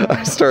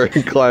I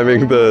started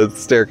climbing the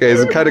staircase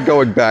and kind of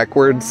going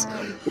backwards,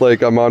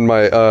 like I'm on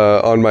my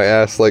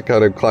ass, like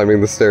kind of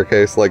climbing the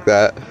staircase like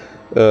that,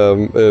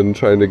 and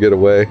trying to get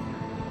away.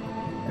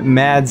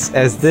 Mads,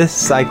 as this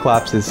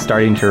Cyclops is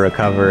starting to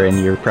recover and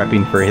you're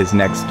prepping for his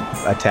next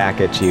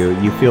attack at you,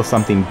 you feel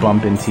something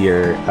bump into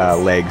your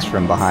legs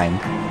from behind.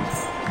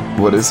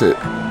 What is it?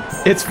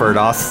 It's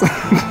Ferdos.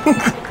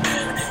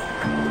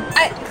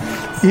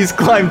 He's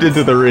climbed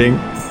into the ring.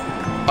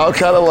 I'll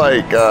kind of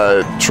like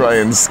try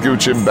and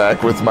scooch him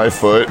back with my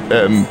foot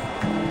and...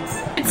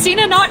 Did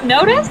Cena not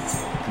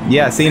notice?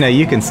 Yeah, Cena,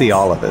 you can see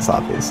all of this,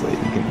 obviously. You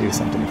can do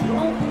something if you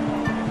want.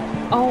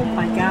 Oh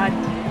my god.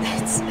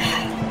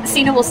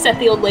 Cena will set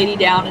the old lady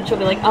down and she'll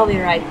be like, I'll be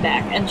right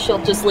back. And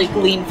she'll just like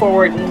lean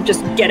forward and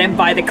just get him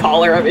by the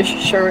collar of his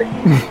shirt.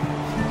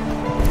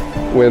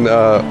 When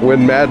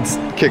Mads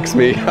kicks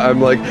me, I'm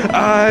like,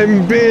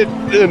 I'm bit!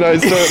 And I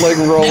start like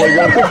rolling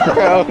on the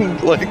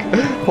ground, like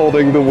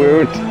holding the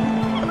wound.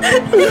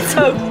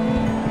 So,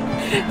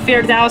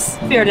 Firdaus.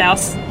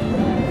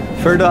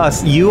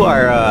 Ferdos,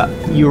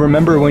 you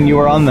remember when you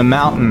were on the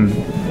mountain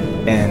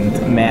and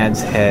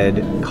Mads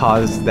had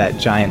caused that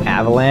giant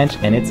avalanche,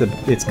 and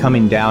it's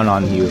coming down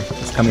on you.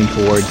 It's coming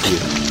towards you.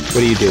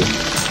 What do you do?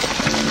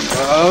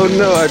 Oh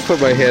no, I put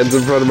my hands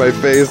in front of my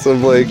face.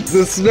 I'm like,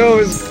 the snow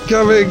is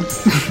coming!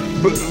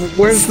 But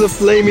where's the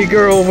flamey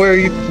girl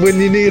when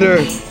you need her?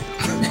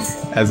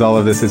 As all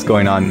of this is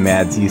going on,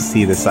 Mads, you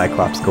see the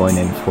Cyclops going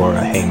in for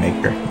a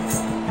haymaker.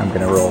 I'm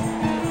gonna roll.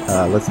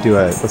 Let's do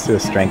a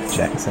strength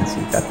check since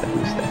you've got the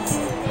boost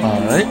there.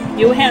 Alright.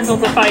 You handle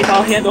the fight,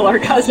 I'll handle our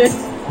cousin.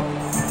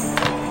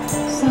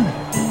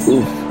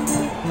 Oof.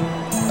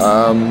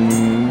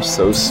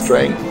 So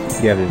strength.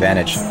 You have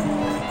advantage.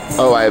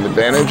 Oh, I have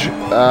advantage?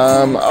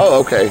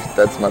 Okay.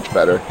 That's much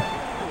better.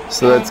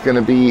 So that's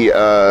gonna be,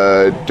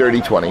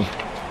 dirty 20.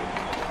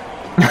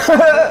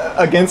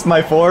 Against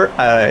my 4?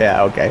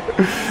 Yeah, okay.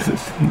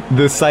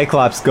 The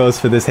Cyclops goes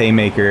for this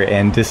haymaker,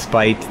 and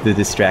despite the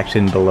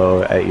distraction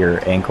below at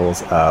your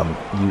ankles,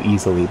 you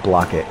easily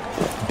block it.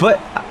 But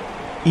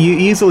you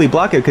easily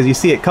block it because you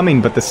see it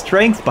coming, but the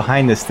strength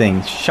behind this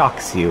thing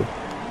shocks you.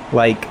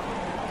 Like,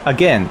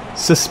 again,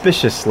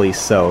 suspiciously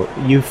so.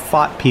 You've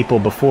fought people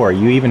before.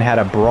 You even had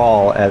a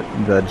brawl at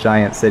the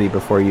giant city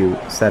before you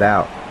set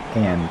out,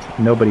 and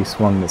nobody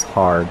swung this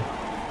hard.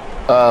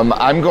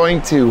 I'm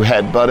going to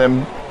headbutt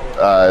him,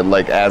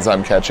 like as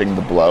I'm catching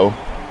the blow.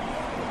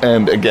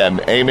 And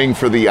again, aiming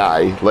for the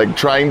eye, like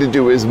trying to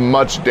do as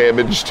much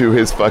damage to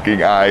his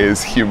fucking eye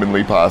as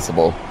humanly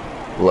possible.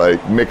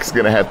 Like, Mick's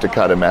gonna have to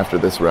cut him after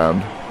this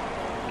round.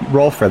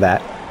 Roll for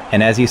that.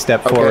 And as you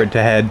step forward to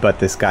headbutt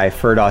this guy,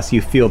 Ferdos, you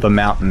feel the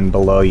mountain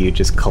below you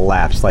just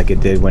collapse like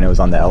it did when it was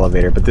on the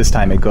elevator. But this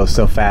time it goes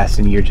so fast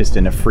and you're just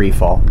in a free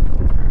fall.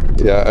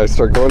 Yeah, I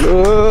start going,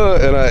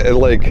 and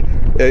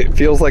it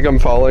feels like I'm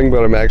falling,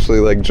 but I'm actually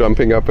like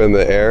jumping up in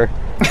the air,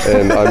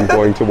 and I'm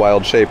going to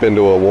wild shape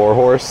into a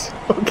warhorse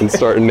and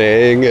start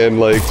neighing and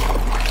like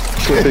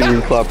flipping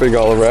and flopping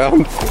all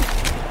around.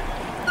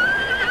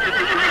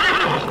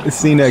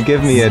 Cena,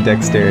 give me a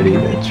dexterity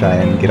to try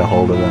and get a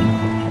hold of him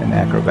in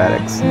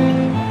acrobatics.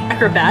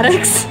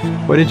 Acrobatics?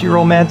 What did you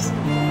roll, Mads?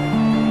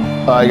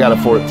 I got a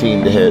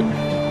 14 to hit.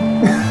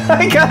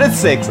 I got a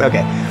 6.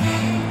 Okay.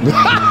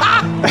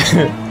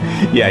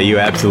 Yeah, you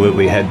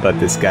absolutely headbutt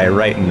this guy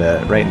right in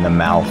the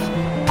mouth.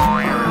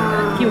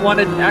 You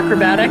wanted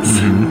acrobatics?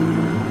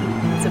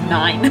 Mm-hmm. It's a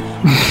 9.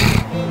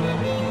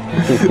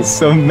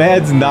 So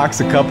Mads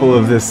knocks a couple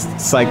of this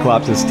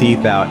Cyclops'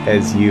 teeth out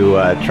as you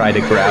try to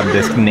grab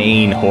this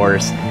neighing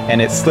horse,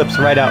 and it slips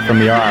right out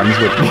from your arms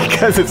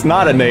because it's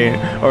not a neighing,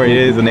 or it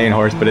is a neighing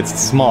horse, but it's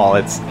small.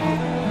 It's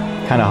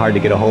kind of hard to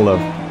get a hold of.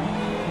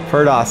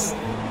 Ferdos,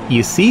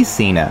 you see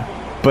Cena,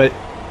 but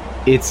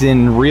it's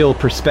in real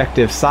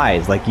perspective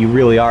size. Like, you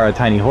really are a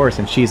tiny horse,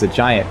 and she's a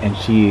giant, and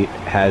she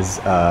has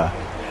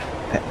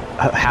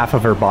half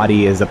of her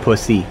body is a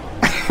pussy.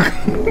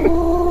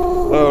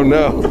 Oh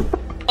no.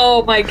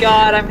 Oh my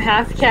god, I'm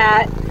half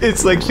cat.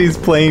 It's like she's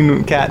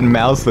playing cat and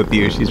mouse with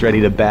you. She's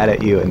ready to bat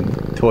at you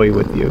and toy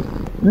with you.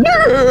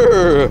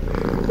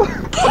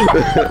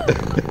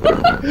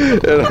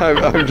 And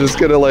I'm just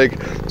gonna like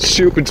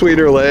shoot between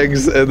her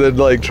legs and then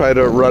like try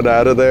to run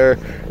out of there.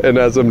 And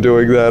as I'm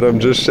doing that, I'm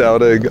just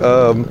shouting,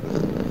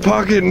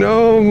 Pocket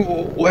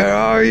Gnome, where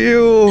are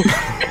you?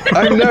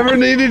 I've never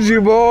needed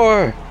you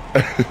more.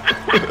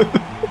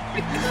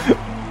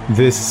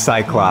 This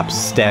Cyclops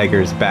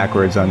staggers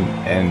backwards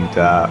and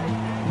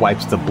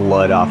wipes the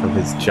blood off of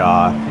his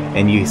jaw,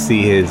 and you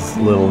see his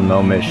little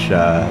gnomish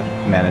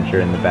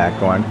manager in the back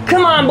going,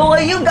 "Come on,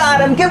 boy, you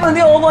got him! Give him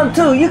the old one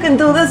too! You can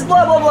do this,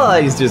 blah, blah, blah!"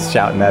 He's just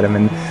shouting at him,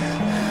 and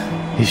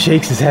he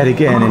shakes his head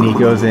again, and he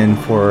goes in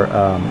for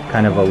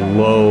kind of a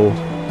low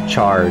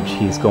charge.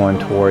 He's going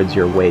towards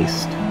your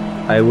waist.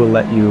 I will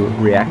let you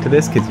react to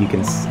this because you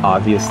can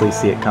obviously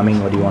see it coming.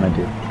 What do you want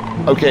to do?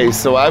 Okay,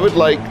 so I would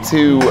like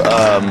to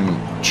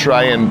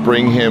try and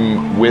bring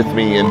him with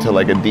me into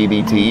like a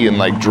DDT and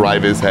like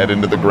drive his head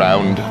into the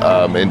ground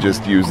and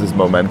just use his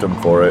momentum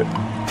for it.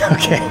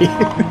 Okay.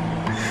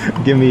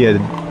 Give me an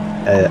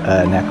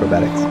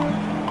acrobatics.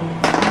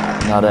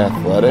 Not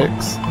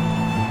athletics?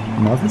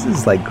 No, this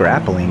is like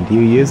grappling. Do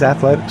you use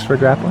athletics for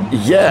grappling?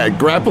 Yeah,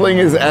 grappling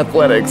is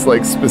athletics,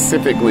 like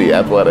specifically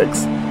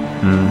athletics.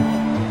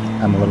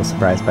 I'm a little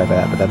surprised by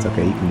that, but that's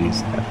okay. You can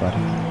use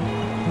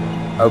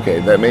athletics. Okay,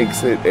 that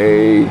makes it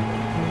a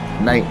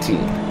 19.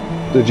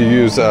 Did you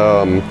use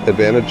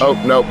advantage? Oh,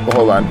 no,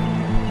 hold on.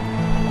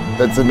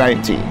 That's a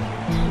 19.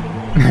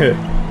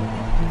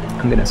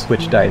 I'm gonna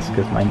switch dice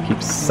because mine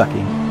keeps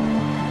sucking.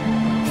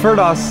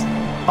 Ferdos,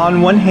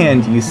 on one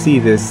hand, you see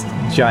this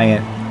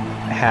giant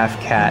half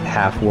cat,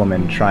 half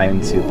woman trying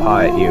to paw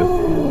at you,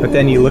 but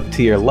then you look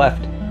to your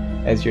left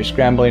as you're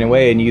scrambling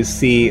away and you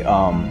see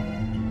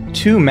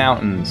two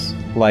mountains,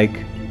 like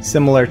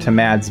similar to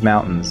Mad's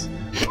mountains.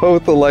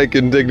 Both alike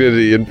in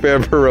dignity in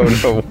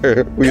Fairverona,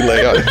 where we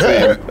lay on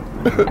scene.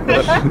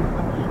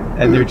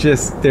 And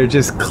they're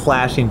just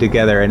clashing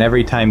together, and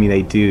every time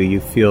they do, you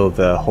feel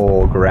the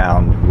whole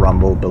ground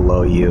rumble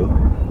below you,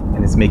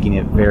 and it's making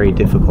it very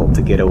difficult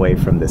to get away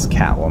from this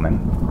cat woman.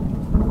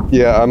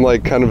 Yeah, I'm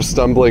like kind of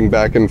stumbling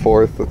back and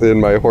forth in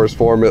my horse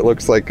form. It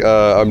looks like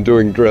I'm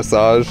doing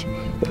dressage.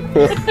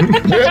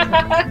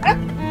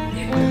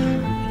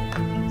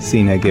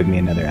 Cena, give me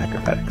another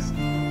acrobatics.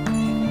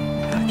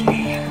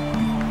 Okay.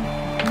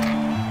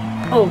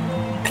 Oh,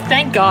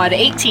 thank God,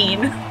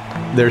 18.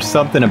 There's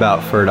something about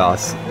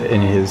Ferdos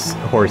in his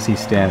horsey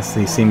stance.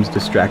 He seems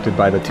distracted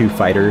by the two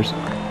fighters,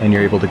 and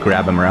you're able to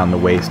grab him around the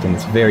waist, and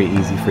it's very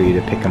easy for you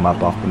to pick him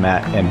up off the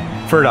mat. And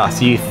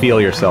Ferdos, you feel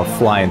yourself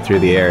flying through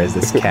the air as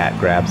this cat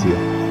grabs you.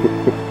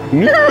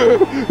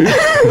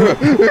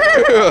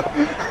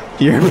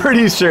 You're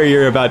pretty sure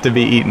you're about to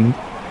be eaten.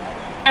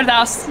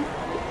 Ferdos.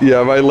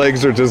 Yeah, my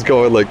legs are just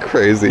going like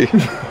crazy.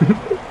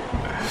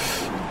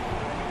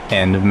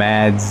 And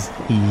Mads,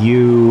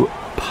 you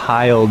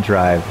pile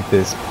drive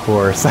this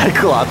poor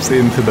Cyclops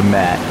into the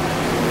mat.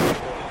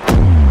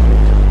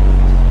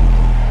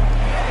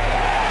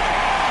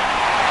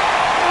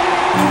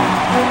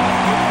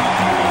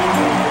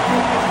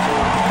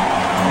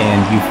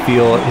 And you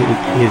feel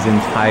his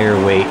entire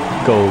weight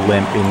go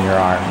limp in your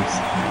arms.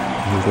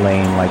 He's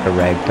laying like a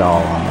rag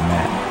doll on the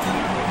mat.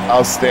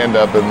 I'll stand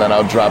up and then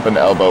I'll drop an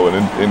elbow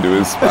into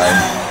his spine.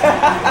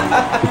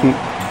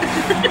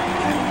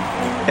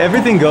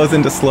 Everything goes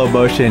into slow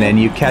motion, and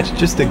you catch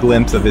just a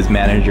glimpse of his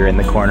manager in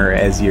the corner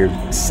as you're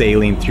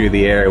sailing through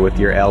the air with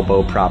your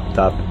elbow propped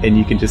up, and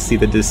you can just see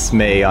the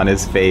dismay on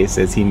his face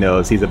as he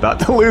knows he's about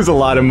to lose a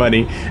lot of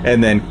money,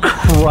 and then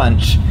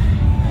crunch.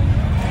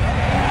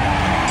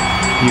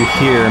 You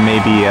hear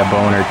maybe a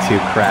bone or two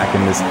crack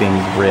in this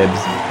thing's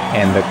ribs,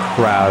 and the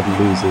crowd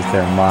loses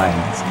their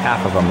minds.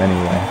 Half of them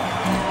anyway.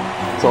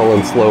 It's all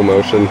in slow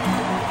motion.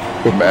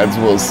 Mads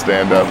will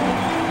stand up.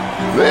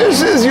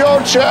 This is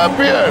your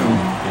champion!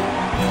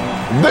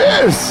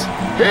 This!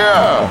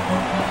 Here!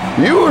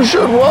 You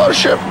should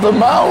worship the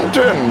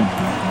mountain!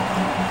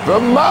 The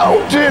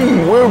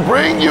mountain will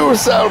bring you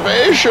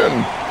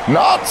salvation,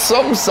 not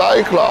some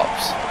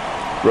Cyclops.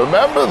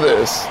 Remember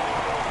this.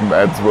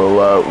 Mads will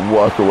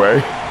walk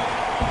away.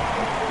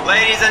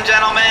 Ladies and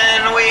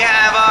gentlemen, we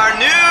have our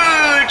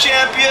new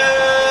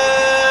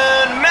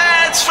champion,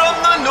 Mads from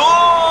the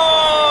North!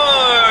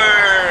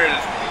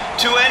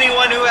 To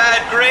anyone who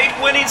had great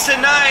winnings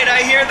tonight,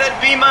 I hear that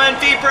Bima and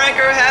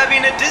Prank are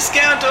having a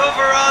discount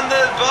over on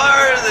the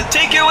bar.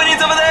 Take your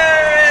winnings over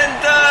there and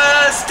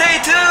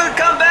stay tuned.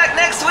 Come back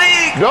next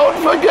week. Don't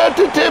forget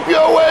to tip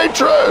your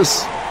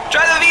waitress.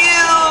 Try the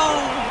view.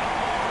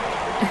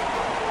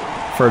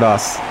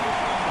 Ferdos,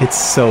 it's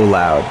so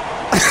loud.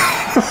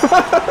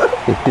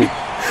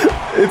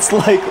 It's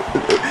like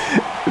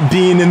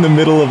being in the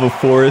middle of a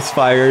forest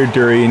fire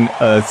during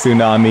a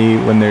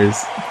tsunami when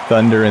there's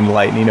thunder and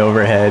lightning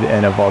overhead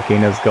and a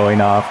volcano's going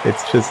off.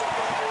 It's just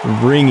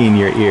ringing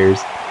your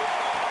ears.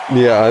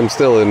 Yeah, I'm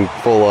still in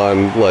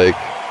full-on, like,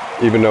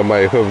 even though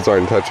my hooves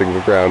aren't touching the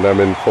ground, I'm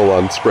in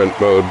full-on sprint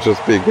mode,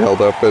 just being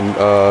held up, and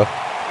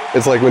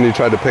it's like when you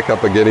try to pick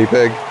up a guinea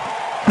pig.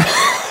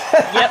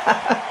 Yep.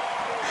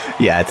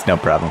 Yeah, it's no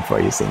problem for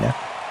you, Cena.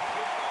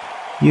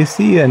 You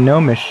see a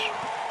gnomish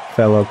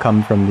fellow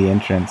come from the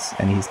entrance,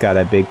 and he's got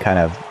a big kind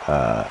of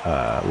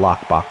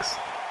lockbox.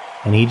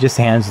 And he just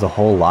hands the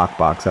whole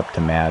lockbox up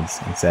to Mads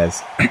and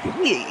says,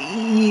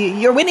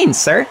 "You're winning,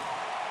 sir."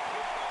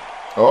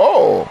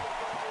 Oh.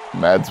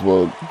 Mads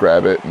will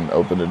grab it and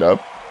open it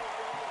up.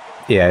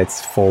 Yeah,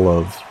 it's full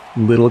of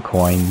little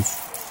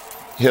coins.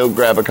 He'll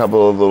grab a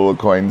couple of little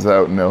coins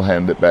out and he'll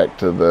hand it back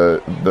to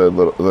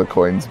the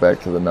coins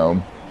back to the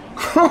gnome.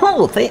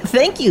 Oh,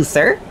 thank you,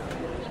 sir.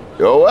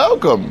 You're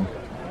welcome.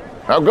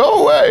 Now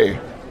go away.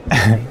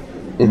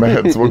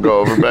 Mads will go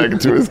over back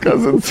to his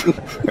cousins.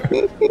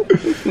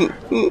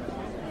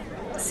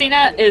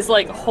 Sina is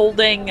like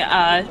holding,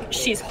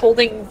 she's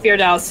holding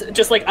Firdaus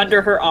just like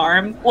under her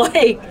arm.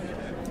 Like,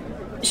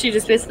 she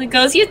just basically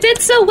goes, "You did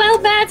so well,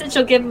 Mads," and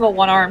she'll give him a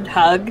one-armed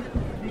hug.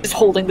 Just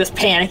holding this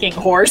panicking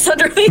horse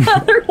under the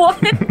other one.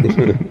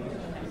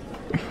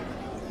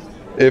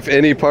 If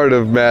any part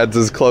of Mads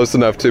is close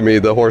enough to me,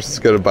 the horse is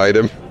going to bite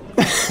him.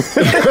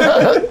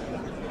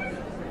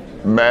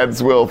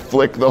 Mads will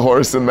flick the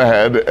horse in the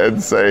head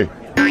and say,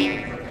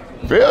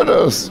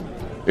 "Firdaus,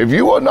 if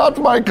you were not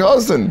my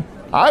cousin,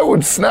 I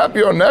would snap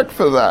your neck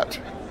for that.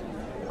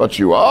 But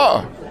you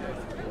are."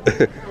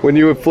 When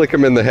you flick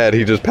him in the head,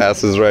 he just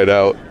passes right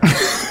out.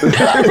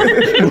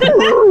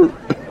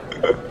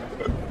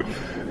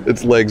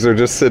 Its legs are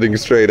just sitting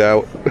straight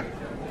out.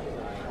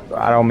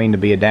 I don't mean to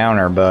be a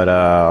downer, but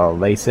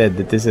they said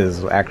that this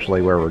is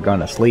actually where we're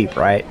gonna sleep,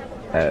 right?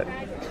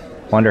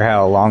 Wonder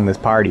how long this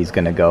party's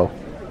gonna go.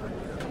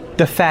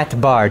 The fat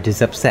bard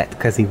is upset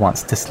because he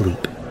wants to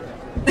sleep.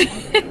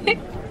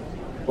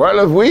 Well,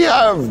 if we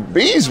have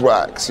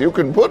beeswax, you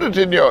can put it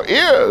in your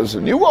ears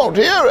and you won't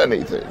hear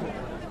anything.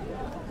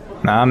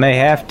 I may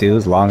have to,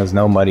 as long as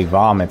nobody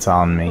vomits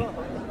on me.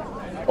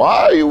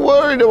 Why are you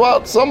worried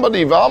about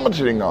somebody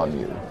vomiting on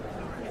you?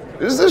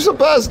 Is this a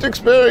past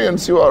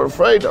experience you are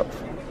afraid of?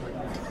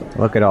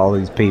 Look at all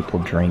these people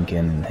drinking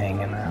and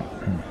hanging out.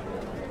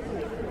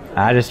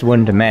 I just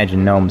wouldn't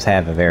imagine gnomes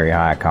have a very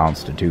high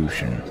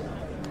constitution.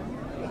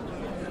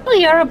 Well,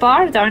 you're a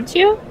bard, aren't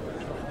you?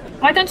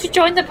 Why don't you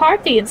join the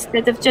party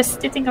instead of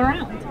just sitting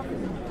around?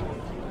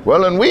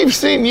 Well, and we've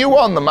seen you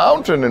on the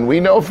mountain, and we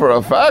know for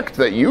a fact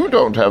that you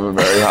don't have a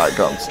very high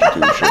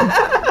constitution.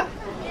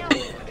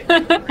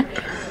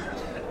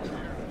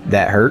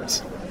 That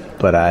hurts,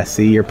 but I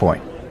see your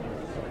point.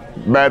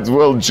 Mads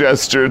will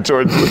gesture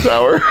towards the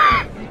tower.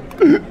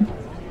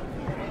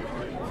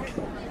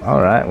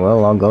 Alright,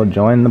 well, I'll go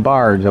join the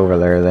bards over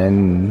there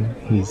then.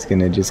 He's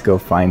gonna just go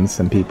find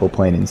some people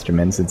playing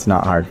instruments. It's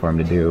not hard for him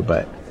to do,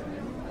 but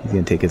he's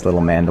gonna take his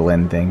little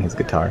mandolin thing, his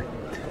guitar.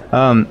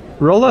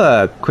 Roll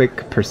a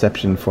quick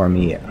perception for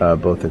me,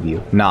 both of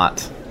you.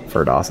 Not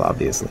Firdaus,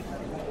 obviously.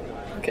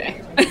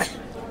 Okay.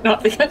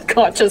 Not the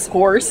unconscious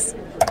horse.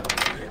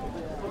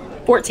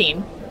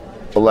 14.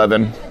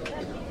 11.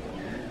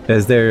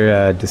 As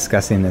they're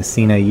discussing this,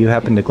 Sina, you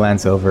happen to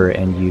glance over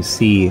and you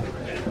see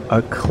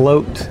a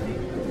cloaked...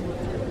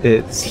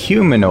 It's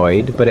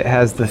humanoid, but it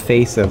has the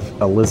face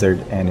of a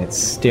lizard, and it's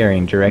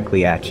staring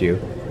directly at you.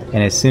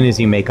 And as soon as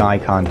you make eye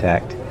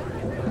contact,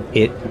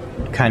 it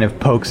kind of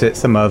pokes at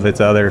some of its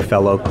other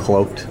fellow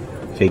cloaked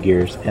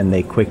figures, and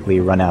they quickly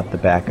run out the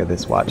back of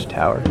this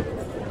watchtower.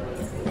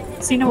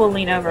 Sina will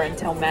lean over and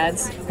tell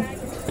Mads.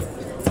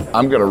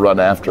 I'm gonna run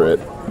after it.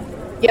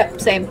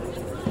 Yep, same.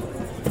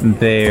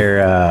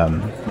 They're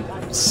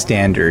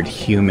standard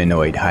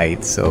humanoid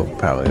height, so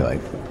probably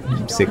like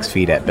 6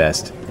 feet at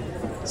best.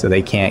 So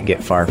they can't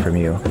get far from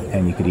you,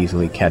 and you could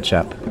easily catch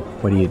up.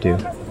 What do you do?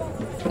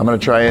 I'm gonna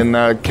try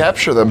and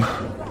capture them.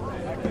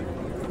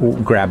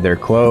 Grab their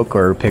cloak,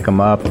 or pick them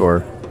up,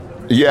 or...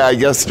 Yeah, I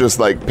guess just,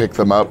 like, pick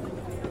them up.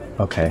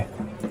 Okay.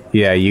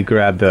 Yeah, you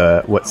grab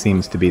what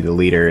seems to be the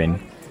leader and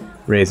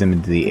raise him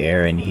into the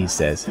air, and he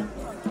says,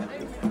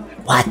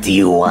 "What do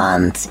you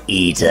want,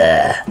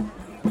 Eater?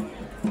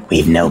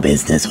 We've no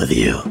business with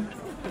you."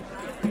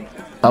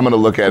 I'm gonna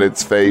look at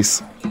its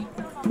face.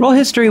 Roll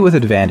history with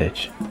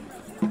advantage.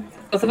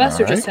 Both of us,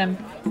 or just him?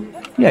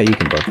 Yeah, you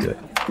can both do it.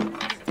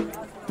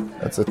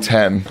 That's a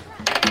 10.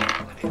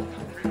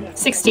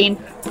 16.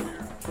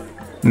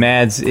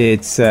 Mads,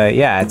 it's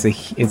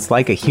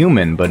like a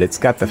human, but it's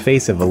got the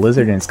face of a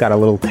lizard, and it's got a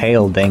little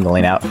tail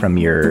dangling out from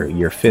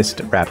your fist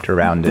wrapped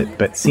around it.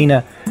 But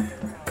Sina,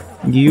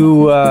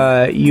 you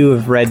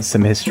have read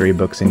some history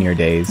books in your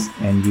days,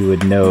 and you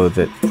would know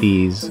that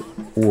these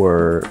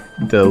were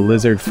the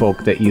lizard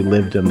folk that you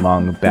lived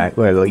among back,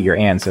 well, your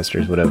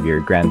ancestors would have, your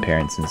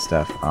grandparents and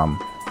stuff,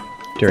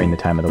 during the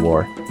time of the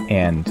war,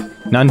 and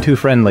none too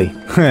friendly.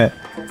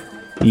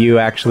 You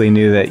actually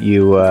knew that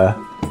you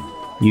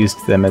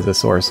used them as a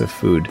source of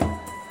food.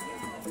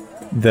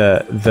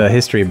 The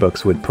history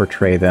books would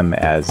portray them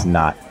as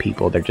not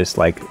people. They're just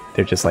like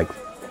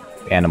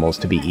animals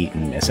to be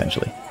eaten,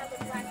 essentially.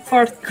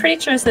 For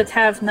creatures that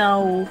have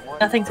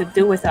nothing to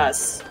do with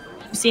us,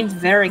 you seemed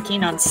very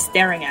keen on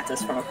staring at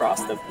us from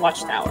across the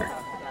watchtower.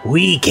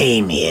 We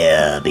came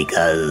here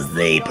because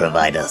they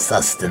provide us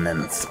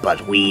sustenance,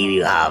 but we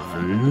have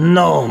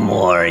no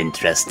more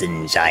interest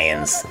in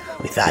giants.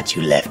 We thought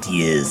you left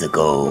years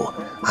ago.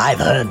 I've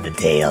heard the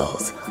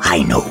tales.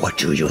 I know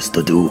what you used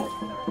to do.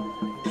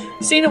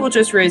 Sina will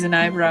just raise an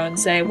eyebrow and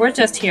say, "We're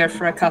just here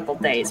for a couple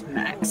days,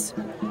 max.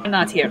 We're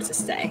not here to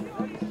stay."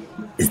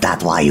 Is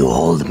that why you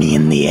hold me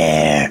in the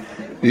air?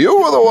 You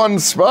were the one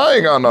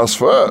spying on us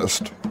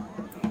first.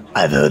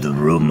 I've heard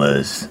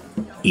rumors.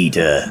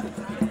 Eater,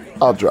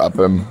 I'll drop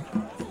him.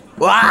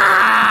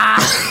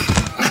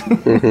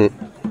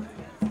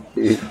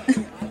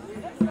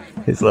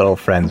 His little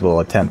friends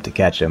will attempt to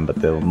catch him, but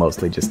they'll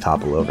mostly just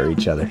topple over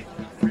each other.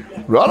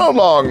 Run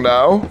along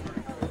now.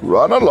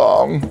 Run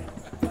along.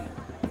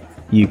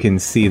 You can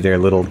see their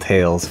little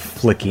tails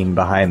flicking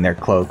behind their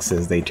cloaks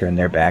as they turn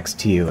their backs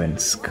to you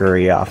and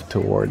scurry off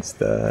towards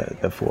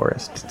the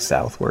forest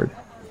southward.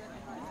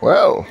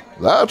 Well,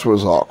 that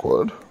was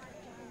awkward.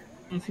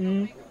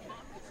 Mm-hmm.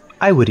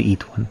 I would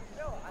eat one.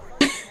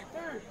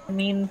 I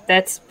mean,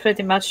 that's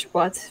pretty much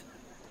what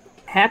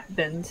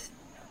happened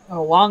a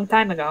long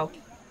time ago.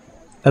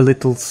 A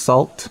little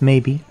salt,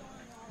 maybe.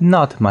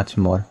 Not much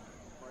more.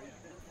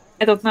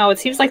 I don't know, it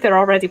seems like they're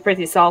already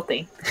pretty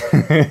salty.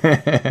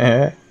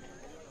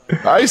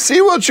 I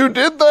see what you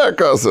did there,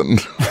 cousin.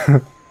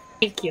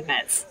 Thank you,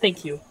 Mets.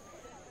 Thank you.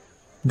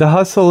 The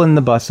hustle and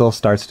the bustle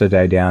starts to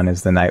die down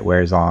as the night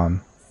wears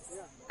on.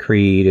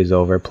 Creed is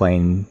over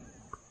playing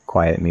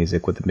quiet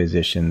music with the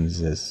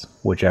musicians, as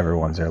whichever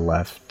ones are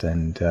left,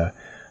 and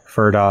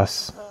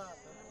Firdaus,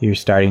 you're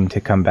starting to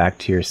come back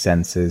to your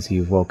senses.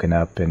 You've woken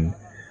up, and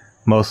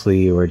mostly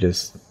you were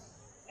just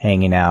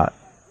hanging out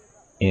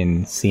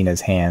in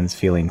Sina's hands,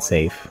 feeling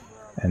safe.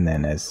 And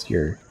then as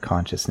your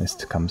consciousness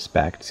comes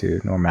back to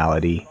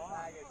normality,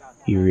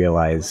 you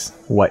realize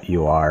what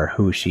you are,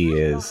 who she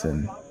is,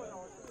 and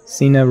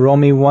Sina, roll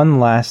me one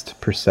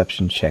last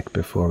perception check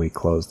before we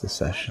close the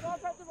session.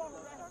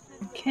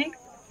 Okay.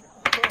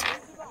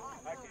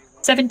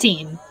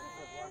 17.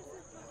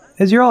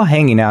 As you're all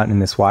hanging out in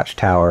this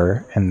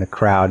watchtower and the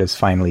crowd is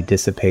finally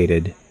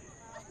dissipated,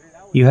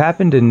 you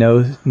happen to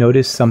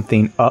notice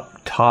something up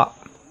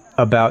top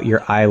about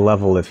your eye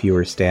level if you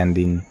were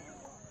standing,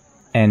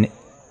 and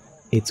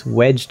it's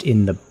wedged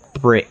in the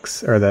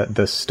bricks, or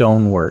the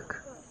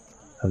stonework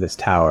of this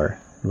tower.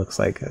 It looks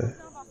like a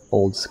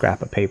old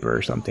scrap of paper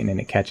or something, and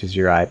it catches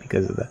your eye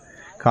because of the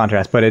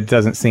contrast, but it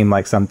doesn't seem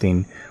like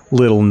something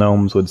little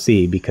gnomes would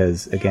see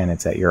because, again,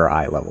 it's at your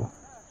eye level.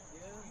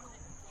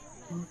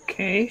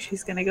 Okay,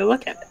 she's gonna go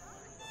look at it.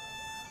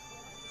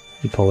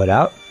 You pull it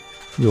out,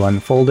 you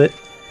unfold it,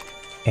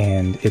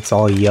 and it's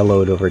all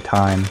yellowed over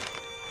time,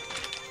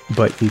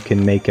 but you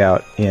can make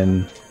out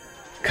in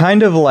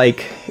kind of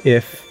like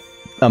if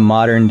a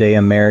modern day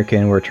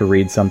American were to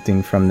read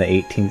something from the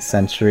 18th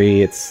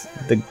century. It's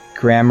the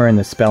grammar and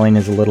the spelling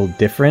is a little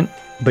different,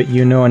 but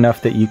you know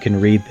enough that you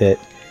can read that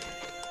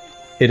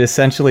it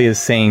essentially is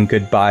saying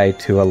goodbye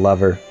to a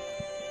lover.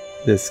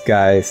 This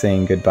guy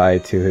saying goodbye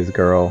to his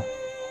girl,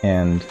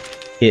 and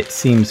it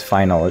seems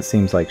final. It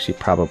seems like she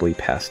probably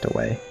passed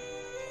away.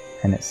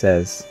 And it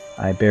says,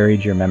 "I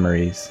buried your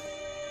memories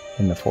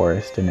in the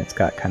forest," and it's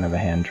got kind of a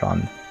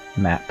hand-drawn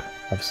map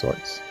of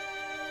sorts.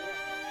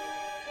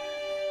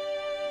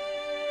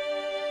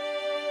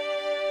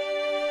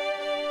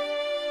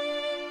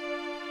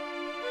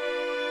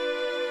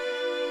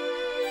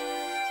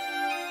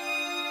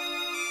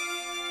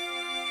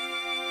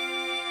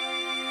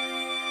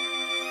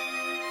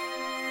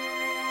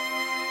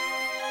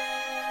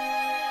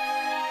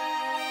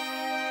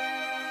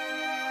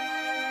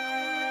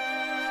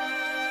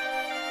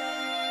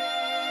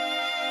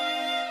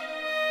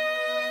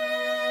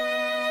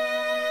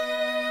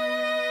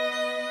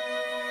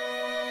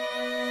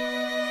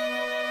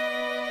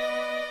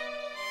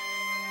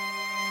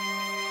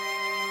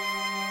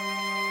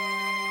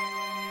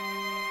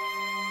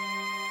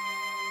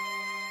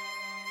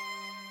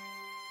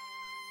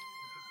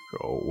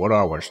 So what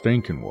I was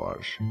thinking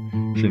was,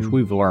 since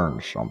we've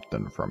learned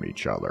something from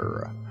each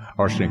other,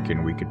 I was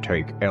thinking we could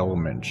take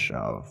elements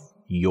of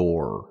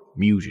your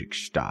music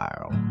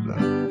style,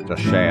 the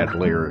sad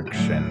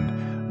lyrics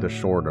and the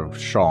sort of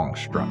song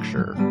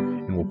structure,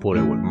 and we'll put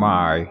it with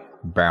my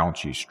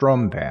bouncy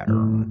strum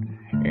pattern,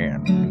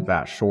 and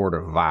that sort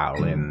of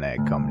violin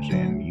that comes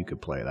in, you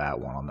could play that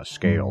one on the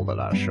scale that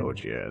I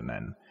showed you, and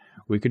then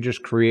we could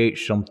just create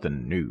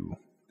something new.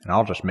 And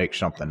I'll just make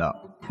something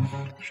up.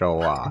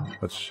 So,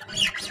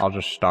 I'll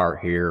just start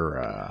here,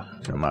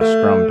 in my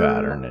strum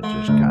pattern. It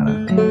just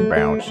kind of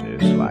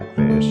bounces like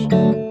this.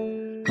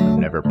 I've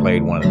never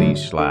played one of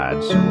these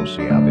slides, so we'll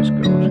see how this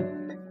goes.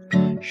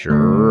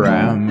 Sure,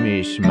 I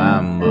miss my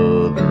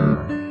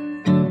mother.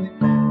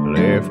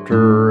 Left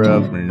her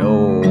up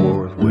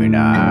north when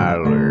I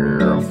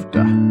left.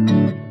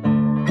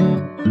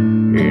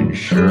 And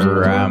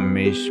sure, I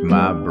miss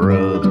my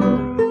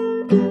brother.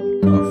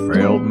 I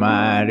felt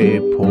mighty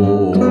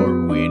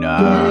poor when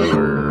I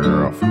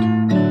left.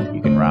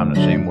 You can rhyme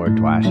the same word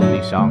twice in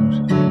these songs.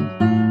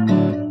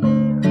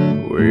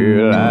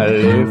 Well, I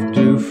left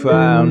to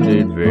find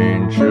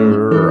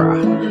adventure.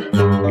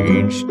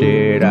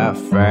 Instead, I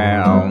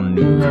found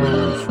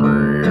new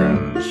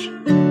friends.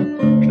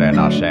 Is that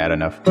not sad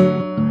enough?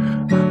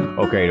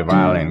 Okay, the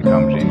violin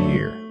comes in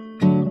here.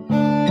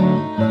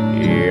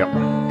 Yep.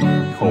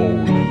 Oh,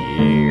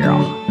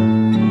 yeah.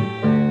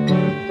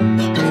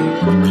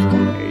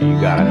 You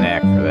got a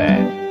knack for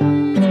that.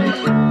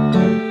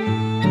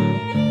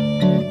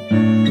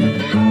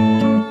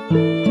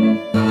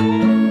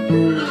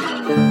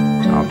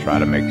 I'll try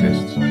to make this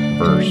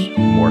verse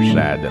more more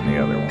sad than the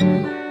other one.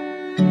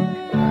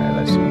 Alright,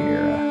 let's see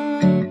here.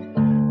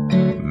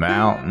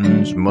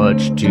 Mountains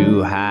much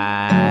too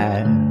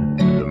high,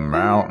 the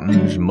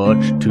mountains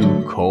much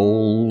too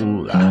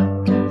cold.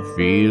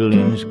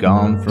 Feelings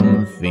gone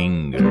from the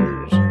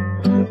fingers,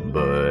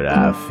 but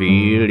I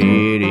feel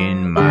it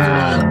in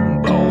my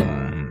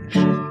bones.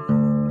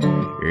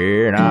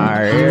 And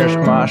I ask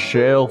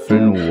myself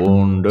and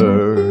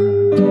wonder,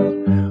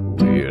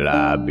 will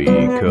I be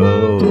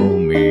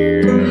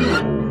coming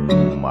home?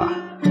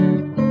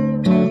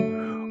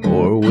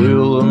 Or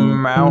will the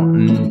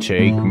mountain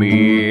take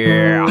me?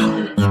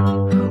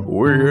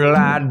 Will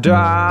I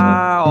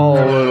die all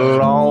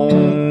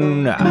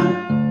alone?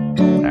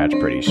 That's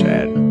pretty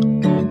sad.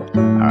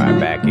 Alright,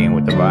 back in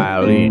with the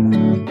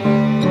violin.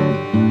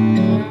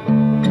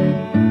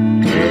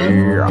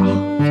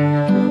 Yeah.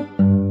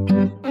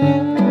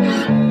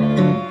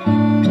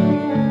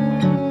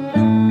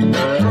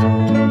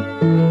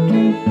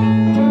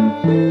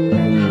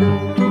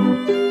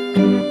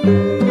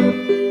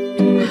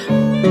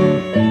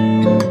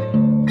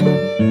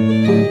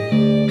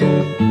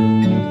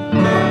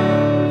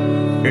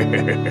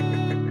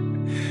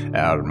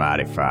 That was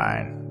mighty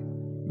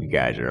fine. You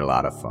guys are a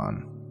lot of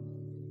fun.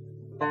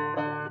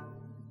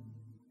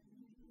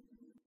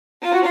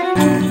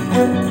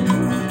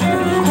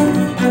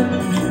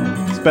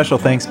 Special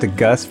thanks to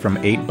Gus from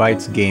 8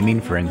 Bytes Gaming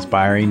for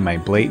inspiring my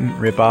blatant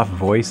rip-off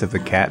voice of the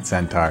Cat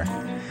Centaur.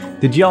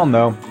 Did y'all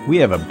know we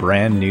have a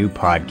brand new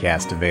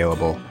podcast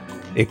available?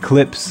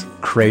 Eclipse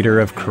Crater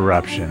of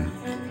Corruption,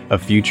 a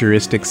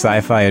futuristic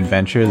sci-fi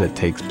adventure that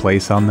takes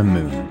place on the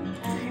moon.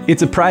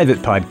 It's a private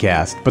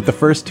podcast, but the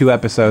first 2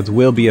 episodes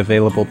will be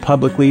available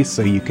publicly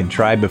so you can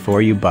try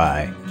before you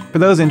buy. For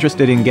those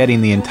interested in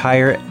getting the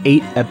entire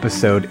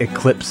 8-episode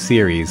Eclipse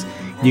series,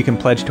 you can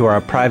pledge to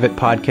our private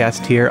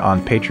podcast tier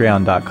on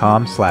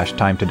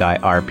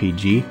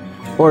patreon.com/timetodierpg,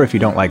 or if you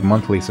don't like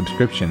monthly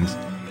subscriptions,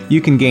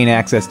 you can gain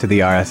access to the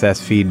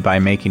RSS feed by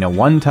making a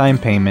one-time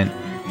payment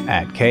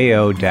at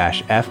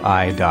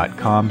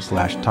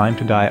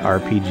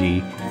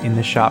ko-fi.com/timetodierpg in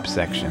the shop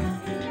section.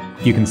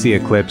 You can see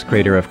Eclipse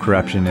Crater of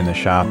Corruption in the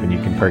shop and you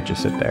can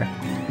purchase it there.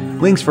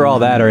 Links for all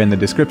that are in the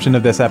description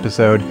of this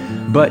episode,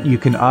 but you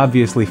can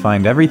obviously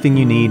find everything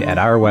you need at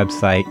our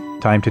website,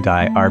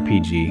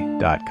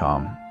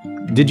 timetodierpg.com.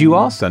 Did you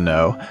also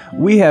know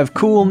we have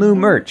cool new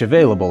merch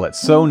available at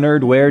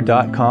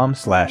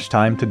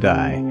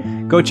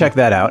sonerdwear.com/timetodie? Go check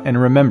that out,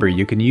 and remember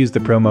you can use the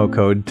promo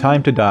code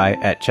TIMETODIE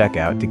at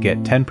checkout to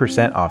get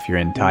 10% off your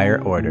entire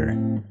order.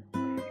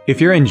 If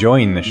you're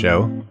enjoying the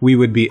show, we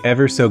would be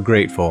ever so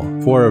grateful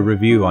for a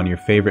review on your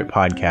favorite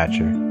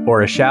podcatcher,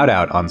 or a shout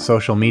out on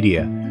social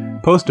media.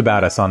 Post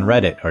about us on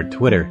Reddit or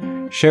Twitter,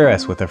 share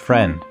us with a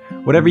friend,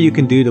 whatever you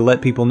can do to let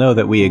people know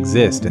that we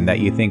exist and that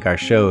you think our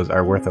shows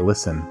are worth a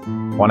listen.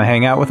 Want to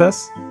hang out with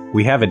us?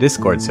 We have a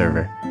Discord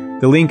server.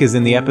 The link is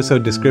in the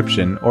episode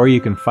description, or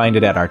you can find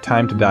it at our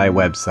Time to Die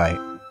website.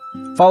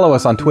 Follow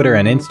us on Twitter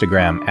and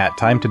Instagram at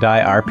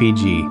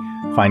TimeToDieRPG.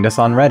 Find us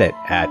on Reddit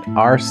at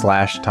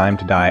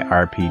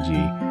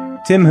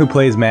r/TimeToDieRPG. Tim, who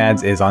plays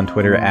Mads, is on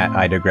Twitter at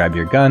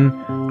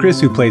IdaGrabYourGun. Chris,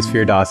 who plays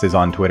Feardos, is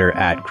on Twitter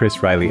at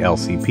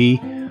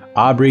ChrisRileyLCP.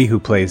 Aubrey, who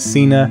plays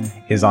Cena,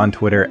 is on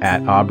Twitter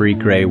at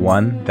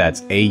AubreyGray1. That's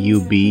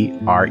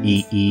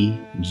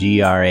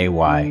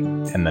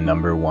AuBreeegray, and the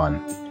number 1.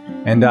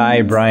 And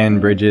I, Brian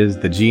Bridges,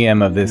 the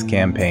GM of this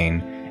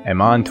campaign, am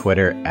on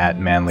Twitter at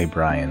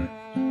ManlyBrian.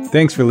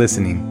 Thanks for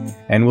listening,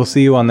 and we'll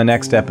see you on the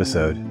next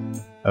episode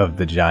of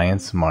The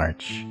Giants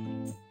March.